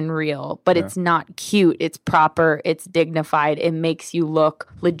legit and real, but it's not cute. It's proper. It's dignified. It makes you look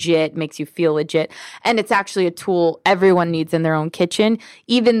legit, makes you feel legit. And it's actually a tool everyone needs in their own kitchen,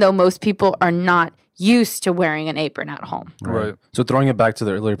 even though most people are not used to wearing an apron at home. Right. So throwing it back to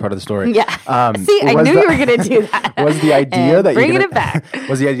the earlier part of the story. Yeah. See, I knew you were going to do that. Was the idea that bringing it back?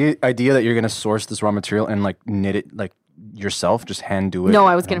 Was the idea that you're going to source this raw material and like knit it like yourself, just hand do it? No,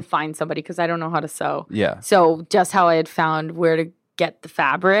 I was going to find somebody because I don't know how to sew. Yeah. So just how I had found where to get the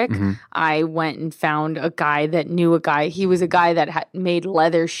fabric, I went and found a guy that knew a guy. He was a guy that had made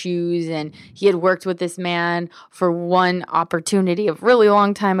leather shoes, and he had worked with this man for one opportunity a really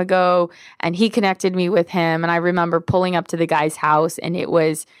long time ago, and he connected me with him. And I remember pulling up to the guy's house, and it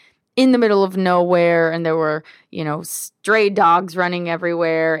was in the middle of nowhere, and there were, stray dogs running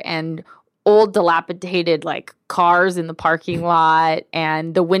everywhere, and old dilapidated like cars in the parking lot,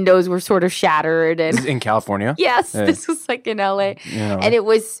 and the windows were sort of shattered. And this is in California? Yes, this was like in LA. And it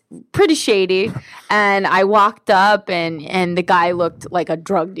was pretty shady. And I walked up, and the guy looked like a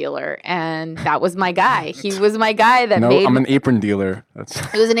drug dealer, and that was my guy. He was my guy that made. I'm an apron dealer.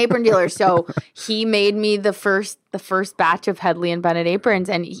 He was an apron dealer. So he made me the first batch of Hedley and Bennett aprons,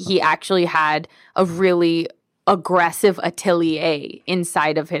 and he actually had a really aggressive atelier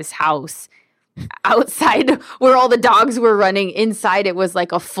inside of his house. Outside where all the dogs were running, inside it was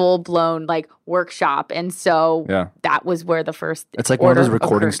like a full-blown like workshop. And so that was where the first it's like one of those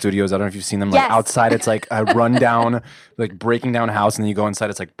recording studios. I don't know if you've seen them. Like outside it's like a rundown like breaking down house, and then you go inside,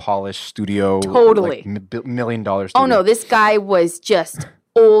 it's like polished studio. Totally. Like, $1 million studio. Oh no, this guy was just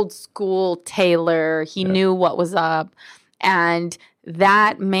old school tailor. He knew what was up, and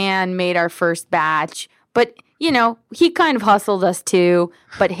that man made our first batch. But he kind of hustled us too.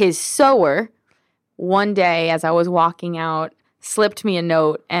 But his sewer, one day as I was walking out, slipped me a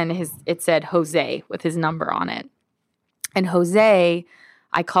note, and it said Jose with his number on it. And Jose,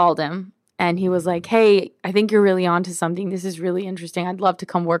 I called him, and he was like, "Hey, I think you're really onto something. This is really interesting. I'd love to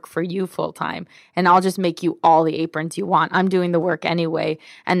come work for you full time, and I'll just make you all the aprons you want. I'm doing the work anyway,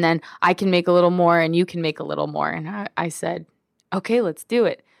 and then I can make a little more, and you can make a little more." And I said, "Okay, let's do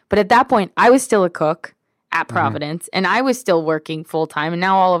it." But at that point, I was still a cook at Providence, and I was still working full time. And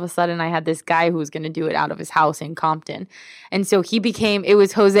now all of a sudden I had this guy who was going to do it out of his house in Compton. And so it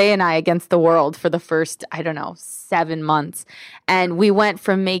was Jose and I against the world for the first, 7 months. And we went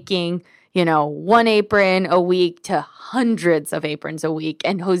from making, one apron a week to hundreds of aprons a week.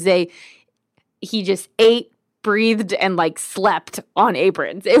 And Jose, he just ate, breathed, and like slept on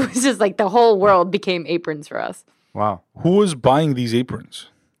aprons. It was just like the whole world became aprons for us. Wow. Who was buying these aprons?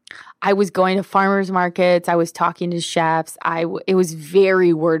 I was going to farmers markets. I was talking to chefs. It was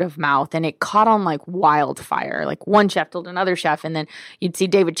very word of mouth, and it caught on like wildfire. Like one chef told another chef, and then you'd see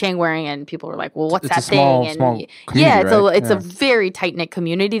David Chang wearing it, and people were like, "Well, what's that thing?" And small it's a very tight knit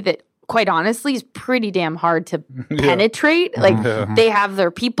community that, quite honestly, is pretty damn hard to penetrate. Like they have their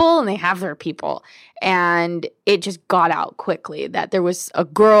people, and they have their people, and it just got out quickly that there was a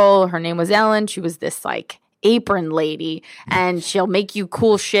girl. Her name was Ellen. She was this like apron lady, and she'll make you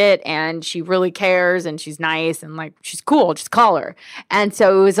cool shit, and she really cares, and she's nice, and like she's cool, just call her. And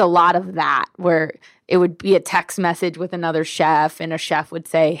so it was a lot of that where it would be a text message with another chef, and a chef would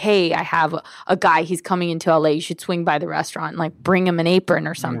say, hey, I have a guy, he's coming into LA, you should swing by the restaurant and like bring him an apron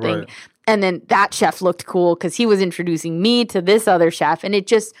or something. Right. And then that chef looked cool because he was introducing me to this other chef, and it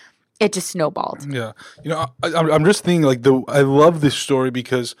just snowballed. Yeah. I'm just thinking like I love this story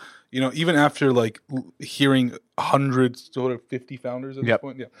because even after like hearing hundreds, 50 founders at this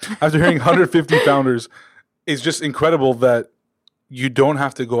point, after hearing 150 founders, it's just incredible that you don't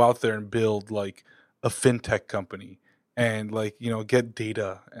have to go out there and build like a fintech company and like get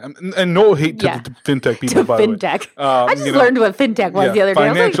data and no hate to the fintech people. By fintech, the way. I just learned what fintech was the other day.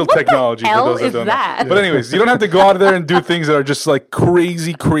 Financial technology. What the hell is that? But anyways, you don't have to go out there and do things that are just like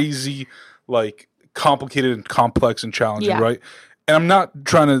crazy, like complicated and complex and challenging, right? And I'm not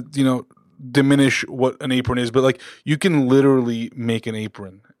trying to, diminish what an apron is, but like you can literally make an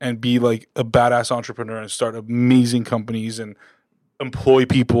apron and be like a badass entrepreneur and start amazing companies and employ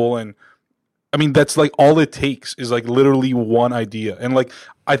people. And I mean, that's like all it takes is like literally one idea. And like,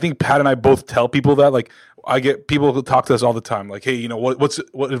 I think Pat and I both tell people that, like, I get people who talk to us all the time, like, hey,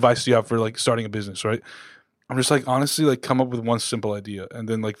 what advice do you have for like starting a business, right? I'm just like, honestly, like come up with one simple idea and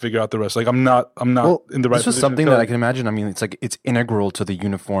then like figure out the rest. Like I'm not in the right. This was something that I can imagine. I mean, it's integral to the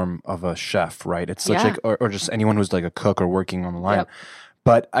uniform of a chef, right? It's such like, or just anyone who's like a cook or working on the line. Yep.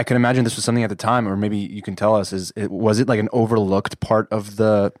 But I can imagine this was something at the time, or maybe you can tell us, was it like an overlooked part of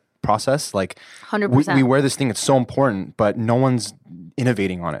the process? Like 100%. We wear this thing, it's so important, but no one's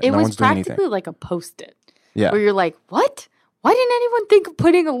innovating on it. No one's doing anything. It was practically like a Post-it. Yeah. Where you're like, what? Why didn't anyone think of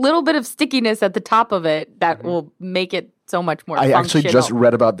putting a little bit of stickiness at the top of it that will make it so much more functional? I actually just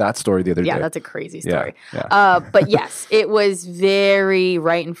read about that story the other day. Yeah, that's a crazy story. Yeah. But yes, it was very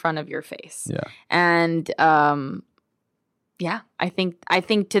right in front of your face. Yeah. And I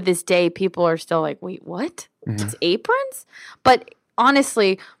think to this day people are still like, wait, what? It's aprons? But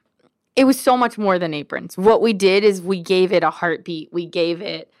honestly, it was so much more than aprons. What we did is we gave it a heartbeat. We gave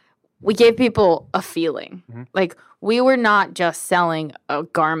people a feeling. Like we were not just selling a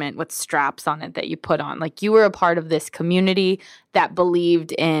garment with straps on it that you put on. Like you were a part of this community that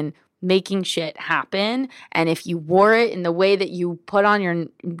believed in making shit happen. And if you wore it in the way that you put on your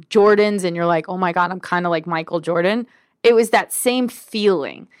Jordans and you're like, oh my God, I'm kind of like Michael Jordan. It was that same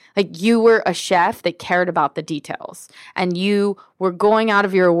feeling. Like you were a chef that cared about the details and you were going out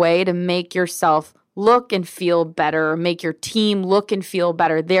of your way to make yourself look and feel better, make your team look and feel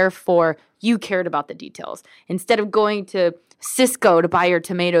better. Therefore, you cared about the details. Instead of going to Cisco to buy your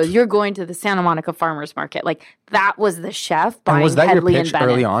tomatoes, you're going to the Santa Monica Farmers Market. Like that was the chef buying Hedley and Bennett. And was that your pitch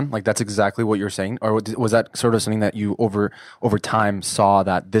early on? Like that's exactly what you're saying? Or was that sort of something that you over time saw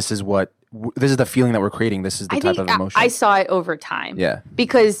that this is the feeling that we're creating, this is the type of emotion? I saw it over time. Yeah.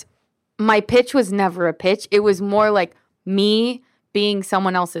 Because my pitch was never a pitch. It was more like me being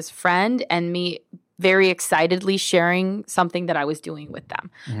someone else's friend and me very excitedly sharing something that I was doing with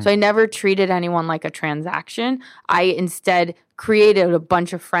them. So I never treated anyone like a transaction. I instead created a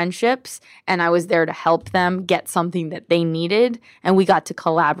bunch of friendships and I was there to help them get something that they needed and we got to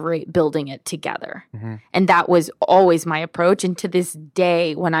collaborate building it together. And that was always my approach. And to this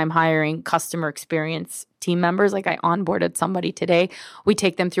day, when I'm hiring customer experience team members, like I onboarded somebody today, we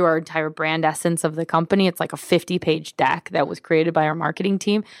take them through our entire brand essence of the company. It's like a 50-page deck that was created by our marketing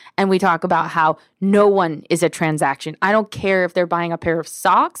team. And we talk about how no one is a transaction. I don't care if they're buying a pair of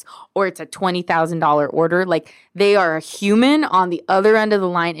socks or it's a $20,000 order. Like they are a human on the other end of the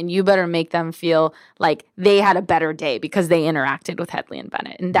line and you better make them feel like they had a better day because they interacted with Hedley and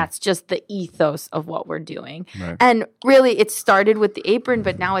Bennett. And that's just the ethos of what we're doing. Right. And really it started with the apron,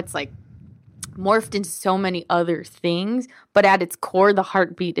 but now it's like morphed into so many other things, but at its core, the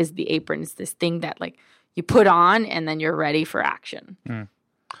heartbeat is the apron. It's this thing that like you put on and then you're ready for action.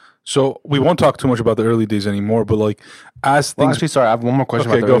 So we won't talk too much about the early days anymore, but like as things... Well, actually, sorry, I have one more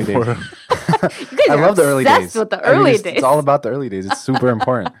question about the early days. I love the early days. With the early days. It's all about the early days. It's super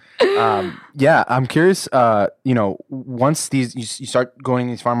important. Yeah, I'm curious. Once you start going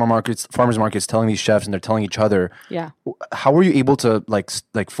to these farmers markets, telling these chefs, and they're telling each other. Yeah. How were you able to like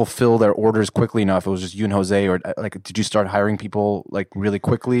fulfill their orders quickly enough? It was just you and Jose, or like did you start hiring people like really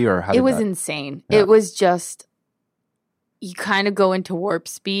quickly, or how? It was insane. Yeah. It was just. You kind of go into warp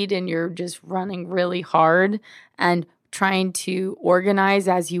speed and you're just running really hard and trying to organize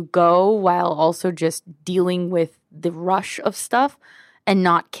as you go while also just dealing with the rush of stuff and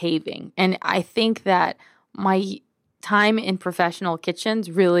not caving. And I think that my time in professional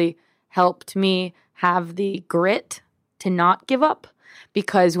kitchens really helped me have the grit to not give up,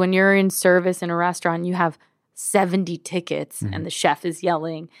 because when you're in service in a restaurant, you have 70 tickets and the chef is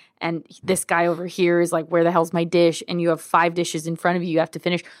yelling and this guy over here is like, where the hell's my dish? And you have 5 dishes in front of you have to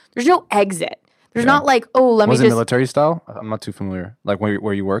finish. There's no exit. There's not like, let me just... Was it military style? I'm not too familiar. Like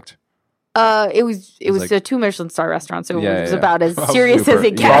where you worked? It was like, a 2 Michelin star restaurant, so it was about as serious as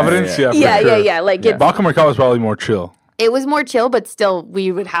it gets. Providence, yeah. Like Baca Mercado was probably more chill. It was more chill, but still,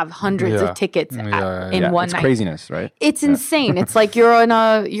 we would have hundreds of tickets in one it's night. Craziness, right? It's insane. It's like you're in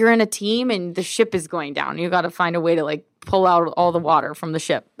a team and the ship is going down. You got to find a way to like pull out all the water from the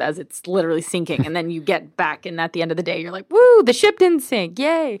ship as it's literally sinking, and then you get back, and at the end of the day, you're like, "Woo! The ship didn't sink,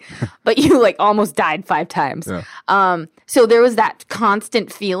 yay!" But you like almost died 5 times. Yeah. So there was that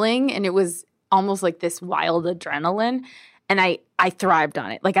constant feeling, and it was almost like this wild adrenaline. And I thrived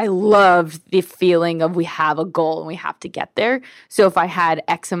on it. Like, I loved the feeling of we have a goal and we have to get there. So if I had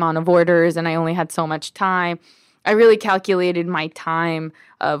X amount of orders and I only had so much time, I really calculated my time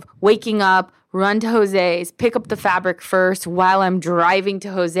of waking up, run to Jose's, pick up the fabric first while I'm driving to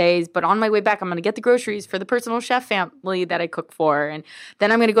Jose's. But on my way back, I'm going to get the groceries for the personal chef family that I cook for. And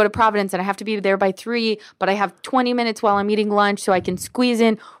then I'm going to go to Providence and I have to be there by 3. But I have 20 minutes while I'm eating lunch so I can squeeze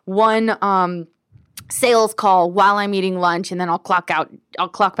in one sales call while I'm eating lunch, and then I'll clock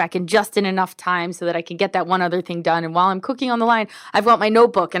back in just in enough time so that I can get that one other thing done. And while I'm cooking on the line, I've got my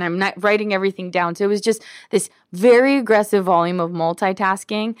notebook and I'm not writing everything down. So it was just this very aggressive volume of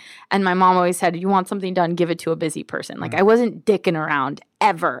multitasking. And my mom always said, you want something done, give it to a busy person. Like, I wasn't dicking around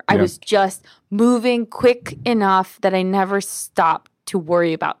ever. I was just moving quick enough that I never stopped to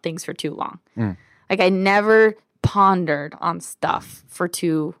worry about things for too long. Like, I never pondered on stuff for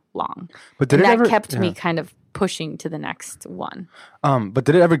too long. But that kept me kind of pushing to the next one. But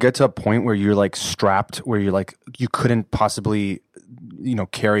did it ever get to a point where you're like strapped, where you're like, you couldn't possibly,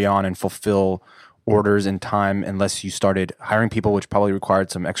 carry on and fulfill orders in time unless you started hiring people, which probably required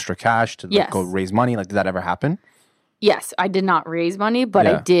some extra cash to go raise money? Like, did that ever happen? Yes, I did not raise money, but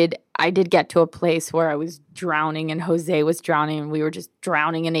I did get to a place where I was drowning and Jose was drowning and we were just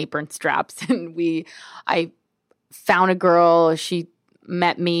drowning in apron straps. And I found a girl. She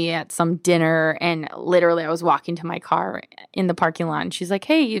met me at some dinner, and literally I was walking to my car in the parking lot, and she's like,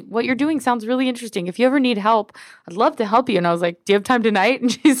 hey, what you're doing sounds really interesting. If you ever need help, I'd love to help you. And I was like, do you have time tonight?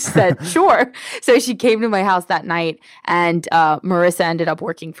 And she said, sure. So she came to my house that night, and Marissa ended up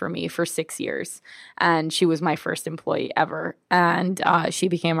working for me for 6 years, and she was my first employee ever. And she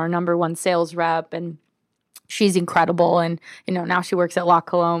became our number 1 sales rep, and she's incredible, and now she works at La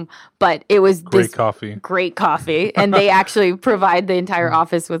Colombe. But it was great coffee, and they actually provide the entire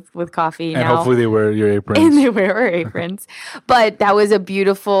office with coffee. And now. Hopefully they wear your aprons. And they wear our aprons. But that was a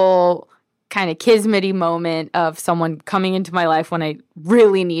beautiful kind of kismet-y moment of someone coming into my life when I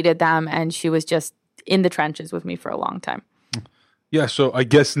really needed them, and she was just in the trenches with me for a long time. Yeah, so I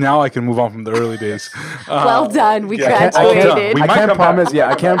guess now I can move on from the early days. Well done. We graduated. I can't promise. Yeah,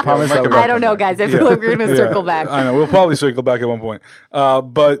 I can't promise. I don't know, guys. I feel like we're going to circle back. I know. We'll probably circle back at one point.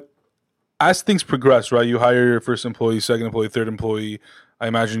 But as things progress, right, you hire your first employee, second employee, third employee. I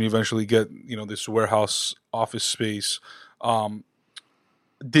imagine you eventually get, this warehouse office space.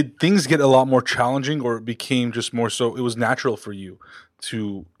 Did things get a lot more challenging, or it became just more so it was natural for you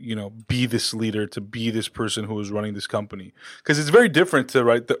to, be this leader, to be this person who was running this company? Because it's very different to,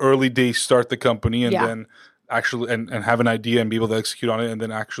 right, the early days, start the company and then actually and have an idea and be able to execute on it, and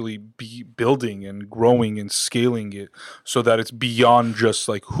then actually be building and growing and scaling it so that it's beyond just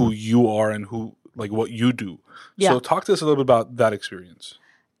like who you are and who, like, what you do. So talk to us a little bit about that experience.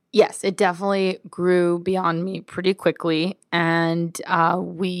 Yes, it definitely grew beyond me pretty quickly, and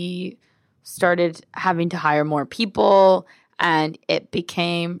we started having to hire more people. And it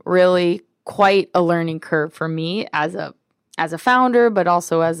became really quite a learning curve for me as a founder, but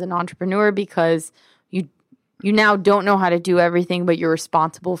also as an entrepreneur, because you now don't know how to do everything, but you're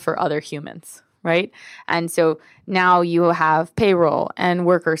responsible for other humans. right? And so now you have payroll and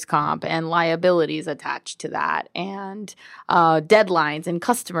workers' comp and liabilities attached to that and deadlines and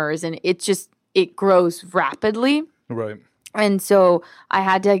customers. And it grows rapidly. Right. And so I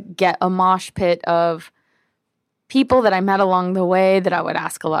had to get a mosh pit of people that I met along the way that I would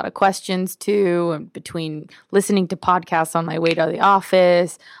ask a lot of questions to, and between listening to podcasts on my way to the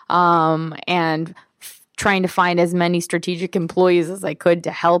office and trying to find as many strategic employees as I could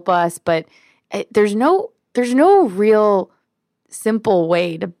to help us. But there's no real simple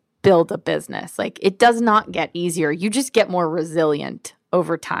way to build a business. Like, it does not get easier. You just get more resilient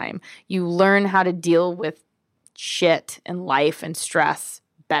over time. You learn how to deal with shit and life and stress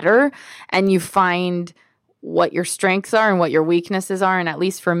better, and you find what your strengths are and what your weaknesses are. And at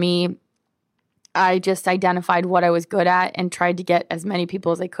least for me, I just identified what I was good at and tried to get as many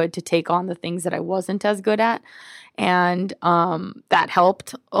people as I could to take on the things that I wasn't as good at. And that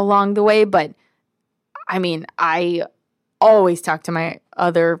helped along the way. But I mean, I always talk to my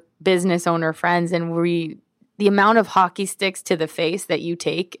other business owner friends, and the amount of hockey sticks to the face that you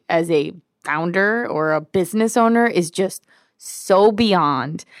take as a founder or a business owner is just so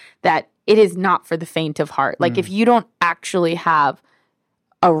beyond that it is not for the faint of heart. Like, if you don't actually have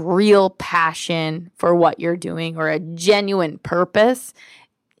a real passion for what you're doing or a genuine purpose,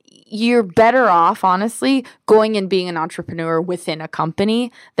 you're better off, honestly, going and being an entrepreneur within a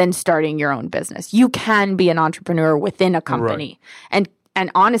company than starting your own business. You can be an entrepreneur within a company. Right.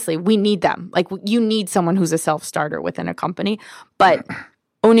 And honestly, we need them. Like, you need someone who's a self-starter within a company. But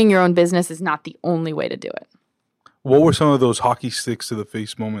owning your own business is not the only way to do it. What were some of those hockey sticks to the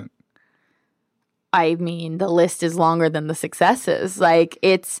face moment? I mean, the list is longer than the successes. Like,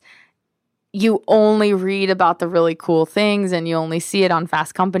 you only read about the really cool things and you only see it on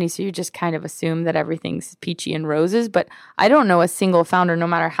Fast Company. So you just kind of assume that everything's peachy and roses. But I don't know a single founder, no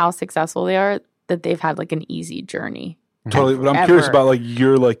matter how successful they are, that they've had like an easy journey. Totally. But I'm curious about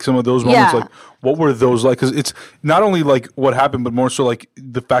like some of those moments. Like, what were those like? Because it's not only like what happened, but more so like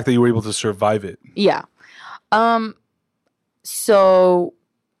the fact that you were able to survive it. Yeah. So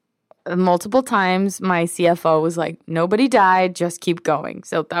multiple times my CFO was like, nobody died, just keep going.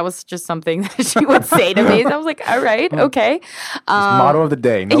 So that was just something that she would say to me. So I was like, all right, okay. Motto of the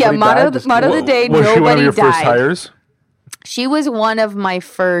day. Motto of the day, was nobody she one of your died. first hires? She was one of my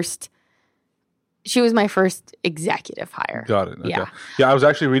first. She was my first executive hire. Got it. Okay. Yeah, I was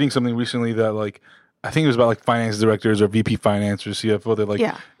actually reading something recently that like, I think it was about like finance directors or VP finance or CFO that like,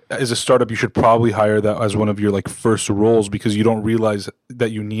 as a startup, you should probably hire that as one of your like first roles because you don't realize that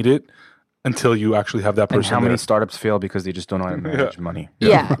you need it until you actually have that person. And how many startups fail because they just don't know how to manage money?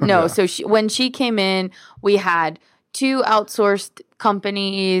 No. So when she came in, we had 2 outsourced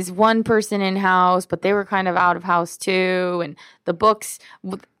companies, 1 person in-house, but they were kind of out of house too. And the books,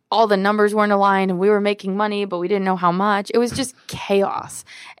 all the numbers weren't aligned, and we were making money, but we didn't know how much. It was just chaos.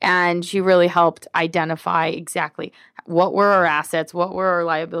 And she really helped identify exactly what were our assets, what were our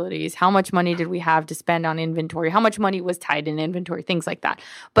liabilities, how much money did we have to spend on inventory, how much money was tied in inventory, things like that.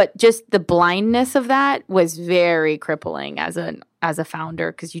 But just the blindness of that was very crippling as a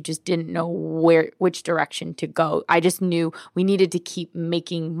founder, because you just didn't know which direction to go. I just knew we needed to keep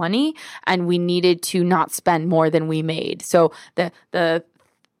making money and we needed to not spend more than we made. So the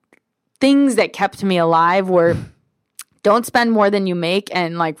things that kept me alive were don't spend more than you make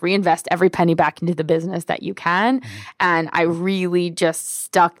and like reinvest every penny back into the business that you can. And I really just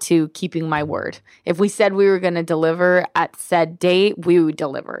stuck to keeping my word. If we said we were going to deliver at said date, we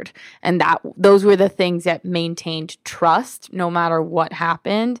delivered. And those were the things that maintained trust no matter what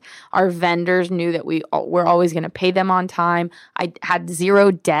happened. Our vendors knew that we were always going to pay them on time. I had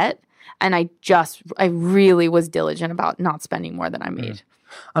 0 debt, and I really was diligent about not spending more than I made.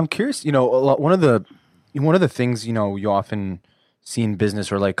 I'm curious, one of the things, you often see in business,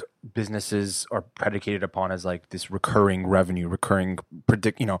 or like businesses are predicated upon as like this recurring revenue, recurring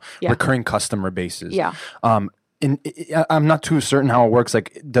customer bases. Yeah. And I'm not too certain how it works.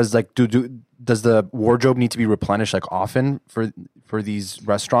 Like, does the wardrobe need to be replenished like often for these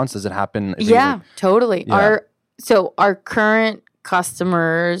restaurants? Does it happen? Totally. Yeah. Our current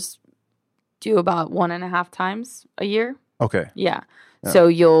customers do about 1.5 times a year. Okay. Yeah. So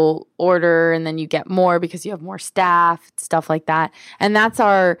you'll order and then you get more because you have more staff, stuff like that. And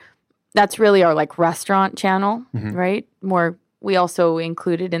that's really our like restaurant channel, right? We also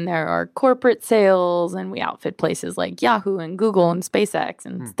included in there our corporate sales, and we outfit places like Yahoo and Google and SpaceX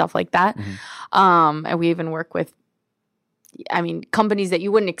and stuff like that. And we even work with, companies that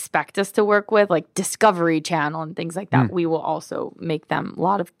you wouldn't expect us to work with, like Discovery Channel and things like that. We will also make them a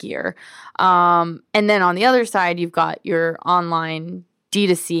lot of gear. And then on the other side, you've got your online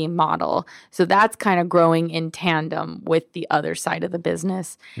D2C model. So that's kind of growing in tandem with the other side of the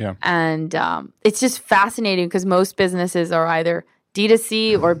business. Yeah. And it's just fascinating because most businesses are either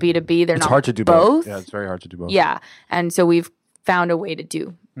D2C or B2B. They're It's not hard to do both. Yeah, it's very hard to do both. Yeah. And so we've found a way to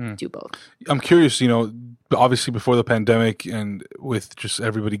do both. I'm curious, obviously before the pandemic and with just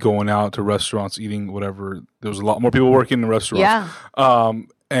everybody going out to restaurants, eating whatever, there was a lot more people working in restaurants. Yeah.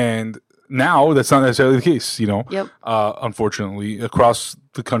 And now that's not necessarily the case, Yep. Unfortunately, across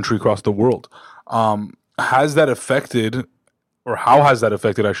the country, across the world. Has that affected, or how has that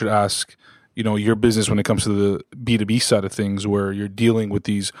affected, I should ask, your business when it comes to the B2B side of things, where you're dealing with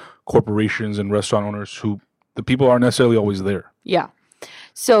these corporations and restaurant owners who the people aren't necessarily always there? Yeah.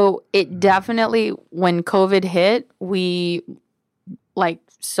 So it definitely, when COVID hit, we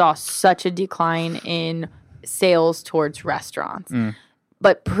saw such a decline in sales towards restaurants.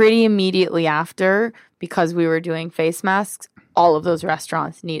 But pretty immediately after, because we were doing face masks, all of those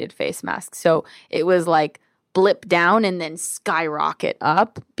restaurants needed face masks. So it was like blip down and then skyrocket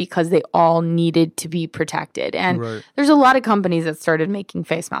up because they all needed to be protected. And there's a lot of companies that started making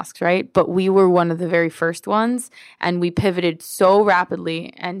face masks, right? But we were one of the very first ones, and we pivoted so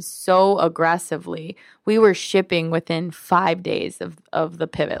rapidly and so aggressively. We were shipping within 5 days of the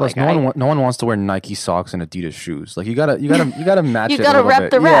pivot. Plus, no one wants to wear Nike socks and Adidas shoes. Like you gotta match. You it gotta a little rep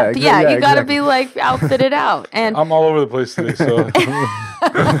bit. the rep. Yeah, you gotta exactly. be like outfitted out. And I'm all over the place today, so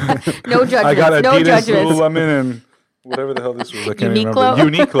no judgments. I got Adidas, No judgments. Lululemon, and whatever the hell this was. I can't Uniqlo?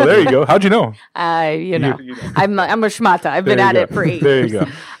 remember. Uniqlo. There you go. How'd you know? You know. I'm a schmata. I've been at it for 8 There years. you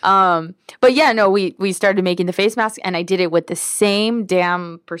go. But yeah, no, we started making the face masks, and I did it with the same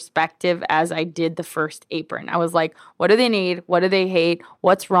damn perspective as I did the first apron. I was like, what do they need? What do they hate?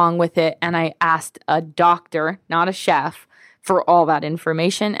 What's wrong with it? And I asked a doctor, not a chef, for all that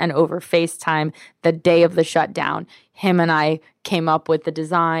information. And over FaceTime, the day of the shutdown, him and I came up with the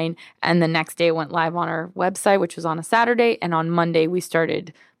design, and the next day it went live on our website, which was on a Saturday. And on Monday, we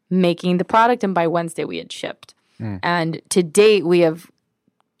started making the product, and by Wednesday, we had shipped. And to date, we have,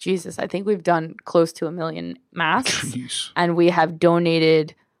 I think we've done close to 1 million masks. Jeez. And we have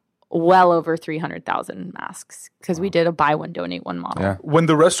donated well over 300,000 masks because we did a buy one, donate one model. Yeah. When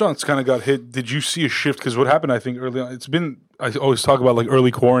the restaurants kind of got hit, did you see a shift? Because what happened, I think, early on, I always talk about like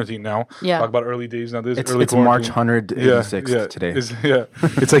early quarantine now. Yeah. Talk about early days now. It's early March quarantine. 186th today.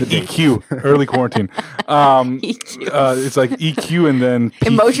 It's like EQ, early quarantine. It's like EQ and then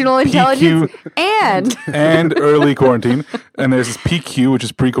Emotional intelligence and early quarantine. And there's this PQ, which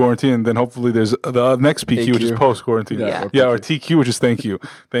is pre-quarantine, and then hopefully there's the next PQ, which is post-quarantine. Yeah. Or TQ, which is thank you,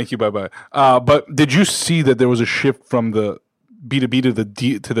 bye-bye. But did you see that there was a shift from the B2B to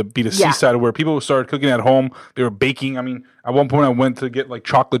the B2C side, where people started cooking at home? They were baking. I mean, at one point I went to get like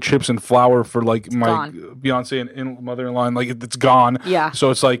chocolate chips and flour for like my Beyonce and mother-in-law, and like it's gone. Yeah. So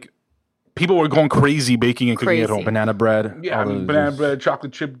it's like people were going crazy baking and cooking at home. Banana bread. Yeah, banana bread,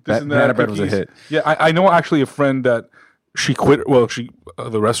 chocolate chip, this and that. Banana bread was a hit. Yeah, I know actually a friend that she quit. Well,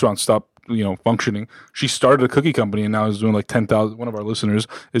 the restaurant stopped, functioning. She started a cookie company and now is doing like 10,000. One of our listeners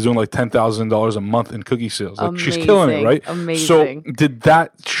is doing like $10,000 a month in cookie sales. Like she's killing it, right? Amazing. So did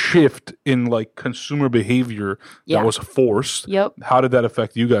that shift in like consumer behavior that was forced? Yep. How did that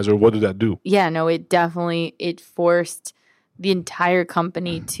affect you guys, or what did that do? Yeah, no, it forced the entire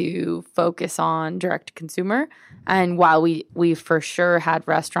company to focus on direct to consumer. And while we for sure had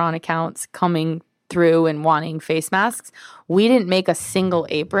restaurant accounts coming through and wanting face masks, we didn't make a single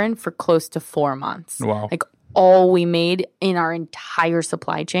apron for close to 4 months. Wow. Like all we made in our entire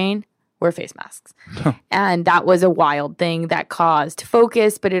supply chain were face masks. And that was a wild thing that caused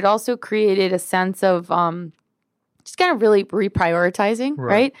focus, but it also created a sense of just kind of really reprioritizing,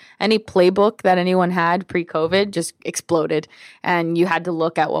 right? Any playbook that anyone had pre-COVID just exploded, and you had to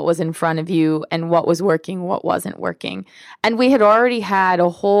look at what was in front of you and what was working, what wasn't working. And we had already had a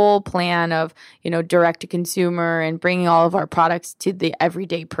whole plan of, direct to consumer and bringing all of our products to the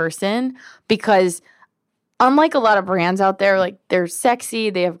everyday person, because unlike a lot of brands out there, like they're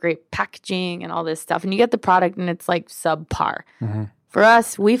sexy, they have great packaging and all this stuff, and you get the product and it's like subpar. Mm-hmm. For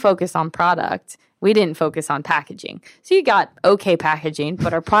us, we focus on product. We didn't focus on packaging. So you got okay packaging,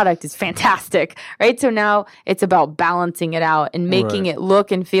 but our product is fantastic, right? So now it's about balancing it out and making it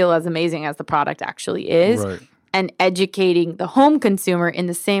look and feel as amazing as the product actually is, and educating the home consumer in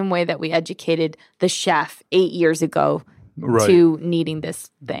the same way that we educated the chef 8 years ago to needing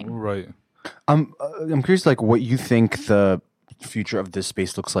this thing. Right. I'm curious, like, what you think the future of this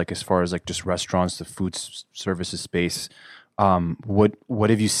space looks like as far as like just restaurants, the food services space. What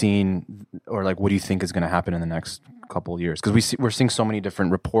have you seen, or like what do you think is going to happen in the next couple of years? Because we're seeing so many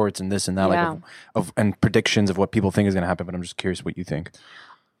different reports and this and that, like and predictions of what people think is going to happen. But I'm just curious what you think.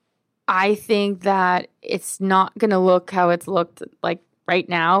 I think that it's not going to look how it's looked like right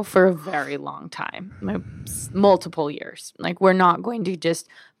now for a very long time, like multiple years. Like we're not going to just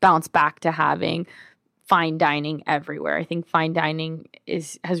bounce back to having fine dining everywhere. I think fine dining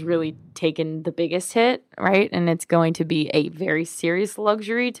has really taken the biggest hit, right? And it's going to be a very serious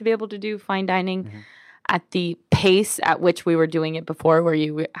luxury to be able to do fine dining at the pace at which we were doing it before, where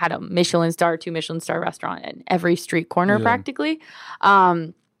you had a Michelin star, 2 Michelin star restaurant in every street corner practically.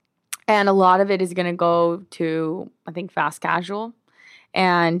 And a lot of it is going to go to, I think, fast casual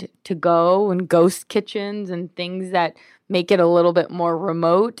and to go and ghost kitchens and things that make it a little bit more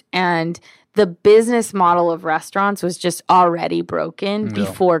remote. And the business model of restaurants was just already broken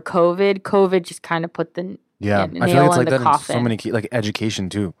before COVID. COVID just kind of put the I nail feel like it's in like the that coffin. in so many like education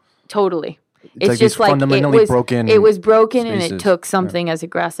too. Totally. It's like just these fundamentally broken. It was broken, spaces. and it took something as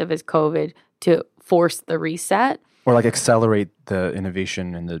aggressive as COVID to force the reset. Or like accelerate the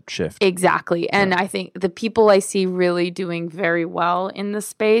innovation and the shift. Exactly. And I think the people I see really doing very well in the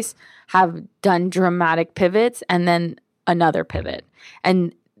space have done dramatic pivots and then another pivot.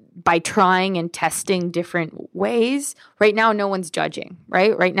 And by trying and testing different ways, right now no one's judging,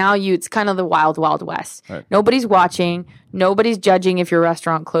 right? Right now it's kind of the wild, wild west. Right. Nobody's watching. Nobody's judging if your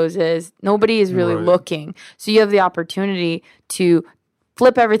restaurant closes. Nobody is really looking. So you have the opportunity to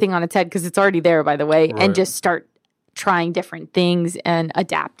flip everything on its head, because it's already there, by the way, and just start trying different things and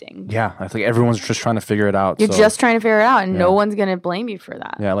adapting. Yeah, I think everyone's just trying to figure it out. You're just trying to figure it out, and no one's going to blame you for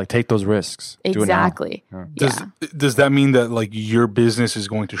that. Yeah, like take those risks. Exactly. Do it now. Does that mean that like your business is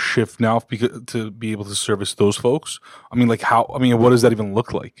going to shift now to be able to service those folks? I mean, like how? I mean, what does that even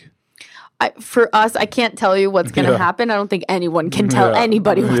look like? For us, I can't tell you what's going to happen. I don't think anyone can tell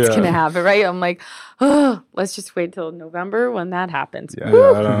anybody what's going to happen, right? I'm like, oh, let's just wait till November when that happens. I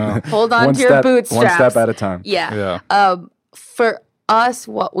don't know. Hold on to your bootstraps. One step at a time. Yeah. For us,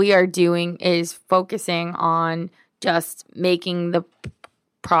 what we are doing is focusing on just making the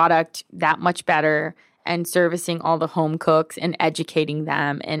product that much better and servicing all the home cooks and educating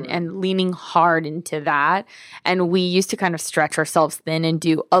them and leaning hard into that. And we used to kind of stretch ourselves thin and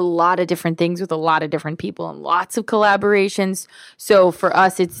do a lot of different things with a lot of different people and lots of collaborations. So for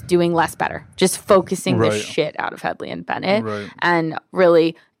us, it's doing less better, just focusing the shit out of Hedley and Bennett and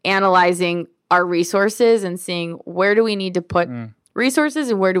really analyzing our resources and seeing where do we need to put resources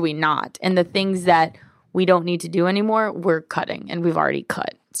and where do we not. And the things that we don't need to do anymore, we're cutting, and we've already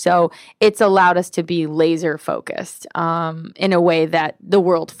cut. So it's allowed us to be laser focused in a way that the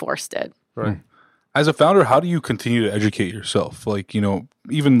world forced it. Right. As a founder, how do you continue to educate yourself? Like,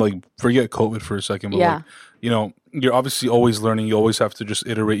 even like forget COVID for a second, but like, you're obviously always learning. You always have to just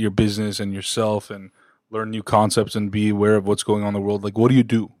iterate your business and yourself and learn new concepts and be aware of what's going on in the world. Like, what do you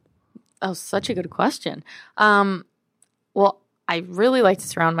do? Oh, such a good question. Well, I really like to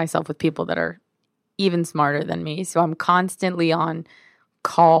surround myself with people that are even smarter than me. So I'm constantly on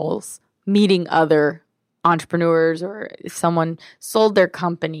calls, meeting other entrepreneurs, or if someone sold their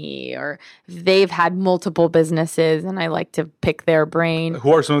company or if they've had multiple businesses, and I like to pick their brain.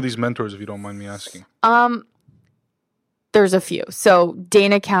 Who are some of these mentors, if you don't mind me asking? There's a few. So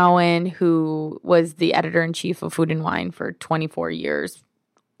Dana Cowan, who was the editor-in-chief of Food and Wine for 24 years,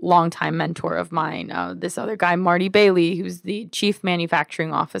 longtime mentor of mine. This other guy, Marty Bailey, who's the chief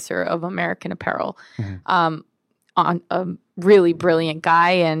manufacturing officer of American Apparel, on a really brilliant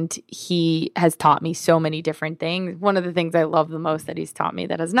guy, and he has taught me so many different things. One of the things I love the most that he's taught me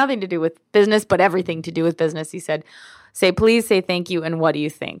that has nothing to do with business, but everything to do with business, he said, say please, say thank you, and what do you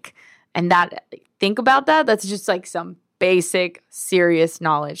think? And think about that. That's just like some basic, serious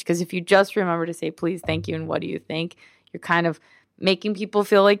knowledge. Because if you just remember to say please, thank you, and what do you think, you're kind of making people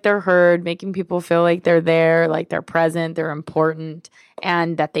feel like they're heard, making people feel like they're there, like they're present, they're important,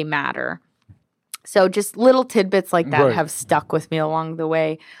 and that they matter. So just little tidbits like that have stuck with me along the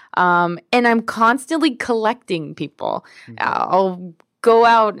way. And I'm constantly collecting people. I'll go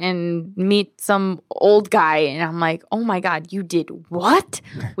out and meet some old guy, and I'm like, oh my God, you did what?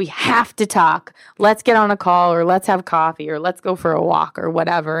 We have to talk. Let's get on a call, or let's have coffee, or let's go for a walk, or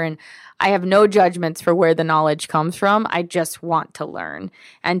whatever. And I have no judgments for where the knowledge comes from. I just want to learn.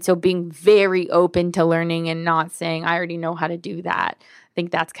 And so being very open to learning and not saying, I already know how to do that. I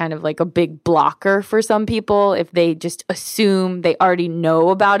think that's kind of like a big blocker for some people if they just assume they already know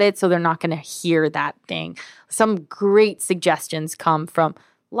about it, so they're not going to hear that thing. Some great suggestions come from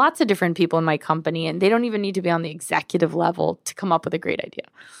lots of different people in my company, and they don't even need to be on the executive level to come up with a great idea.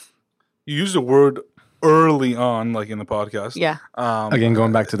 You use the word early on, like in the podcast. Yeah. Again,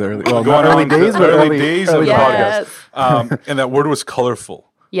 going back to the early, well, Going not early on to days, the but early days of the Yes. podcast. And that word was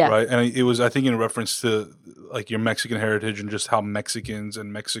colorful. Yeah. Right. And it was, I think, in reference to like your Mexican heritage and just how Mexicans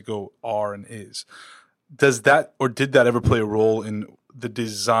and Mexico are and is. Does that, or did that ever play a role in the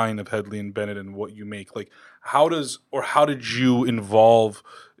design of Hedley and Bennett and what you make? Like, how did you involve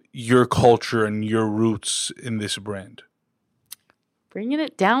your culture and your roots in this brand? Bringing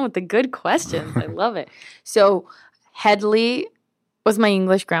it down with the good questions. I love it. So Hedley was my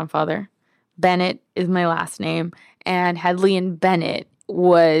English grandfather. Bennett is my last name. And Hedley and Bennett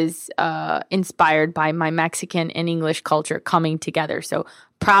was inspired by my Mexican and English culture coming together. So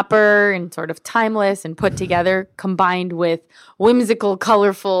proper and sort of timeless and put together, combined with whimsical,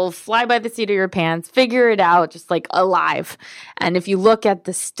 colorful, fly by the seat of your pants, figure it out, just like alive. And if you look at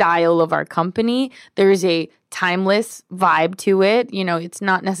the style of our company, there's a timeless vibe to it. You know, it's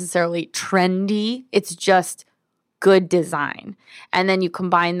not necessarily trendy. It's just good design. And then you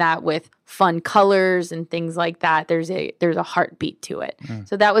combine that with fun colors and things like that. There's a heartbeat to it.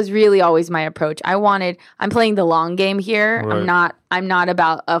 So that was really always my approach. I'm playing the long game here. Right. I'm not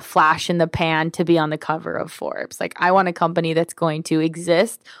about a flash in the pan to be on the cover of Forbes. Like, I want a company that's going to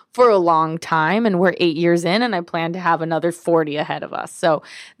exist for a long time, and we're 8 years in, and I plan to have another 40 ahead of us. So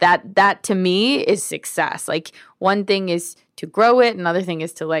that to me is success. Like, one thing is to grow it, another thing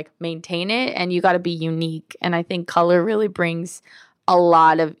is to like maintain it, and you got to be unique. And I think color really brings a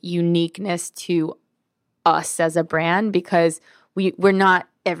lot of uniqueness to us as a brand, because we're not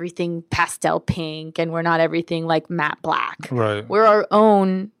everything pastel pink, and we're not everything like matte black. Right. We're our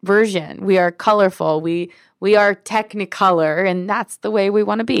own version. We are colorful. We are Technicolor, and that's the way we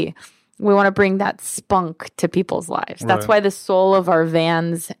want to be. We want to bring that spunk to people's lives. That's why the soul of our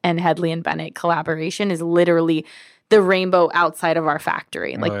Vans and Hedley and Bennett collaboration is literally the rainbow outside of our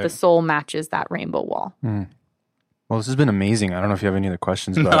factory. Like, the soul matches that rainbow wall. Well, this has been amazing. I don't know if you have any other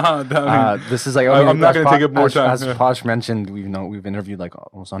questions, but this is like, I'm not going to take up more time. As Posh mentioned, we've interviewed like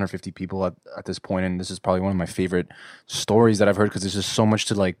almost 150 people at this point, and this is probably one of my favorite stories that I've heard, because there's just so much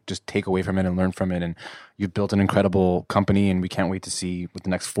to like just take away from it and learn from it. And you've built an incredible company, and we can't wait to see what the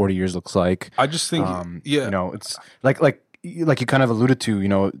next 40 years looks like. I just think, you know, it's like you kind of alluded to, you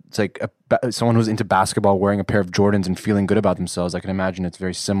know, it's like someone who's into basketball wearing a pair of Jordans and feeling good about themselves. I can imagine it's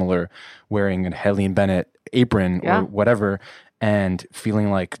very similar, wearing a Hedley and Bennett apron or whatever, and feeling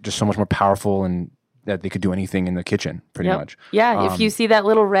like just so much more powerful, and that they could do anything in the kitchen, pretty much. Yeah, if you see that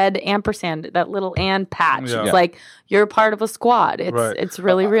little red ampersand, that little and patch, it's like you're part of a squad. It's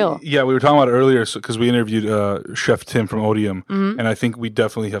really real. Yeah, we were talking about it earlier because we interviewed Chef Tim from Odium, and I think we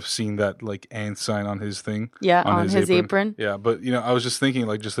definitely have seen that like and sign on his thing. Yeah, on his apron. Yeah, but you know, I was just thinking,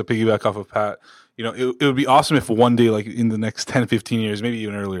 like, just to piggyback off of Pat, you know, it would be awesome if one day, like in the next 10, 15 years, maybe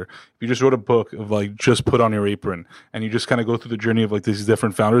even earlier, if you just wrote a book of like just put on your apron, and you just kind of go through the journey of like these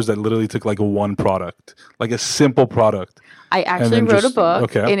different founders that literally took like one product, like a simple product. I actually wrote a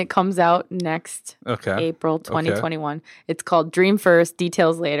book, and it comes out next April 2021. It's called Dream First,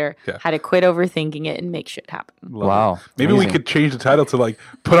 Details Later, How to Quit Overthinking It and Make Shit Happen. Wow. Maybe we could change the title to like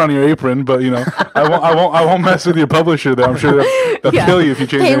put on your apron, but you know, I won't mess with your publisher there. I'm sure they'll kill you if you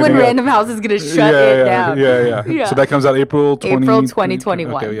change it. When Random House is going to shut it down. Yeah. So that comes out April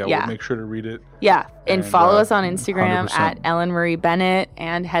 2021. Okay, we'll make sure to read it. Yeah, and follow us on Instagram 100%. At Ellen Marie Bennett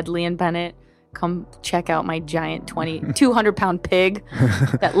and Hedley and Bennett. Come check out my giant 200-pound pig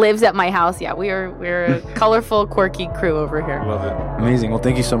that lives at my house. Yeah, we're a colorful, quirky crew over here. Love it. Amazing. Well,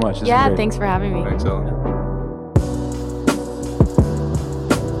 thank you so much. Thanks for having me. Thanks, Ellen.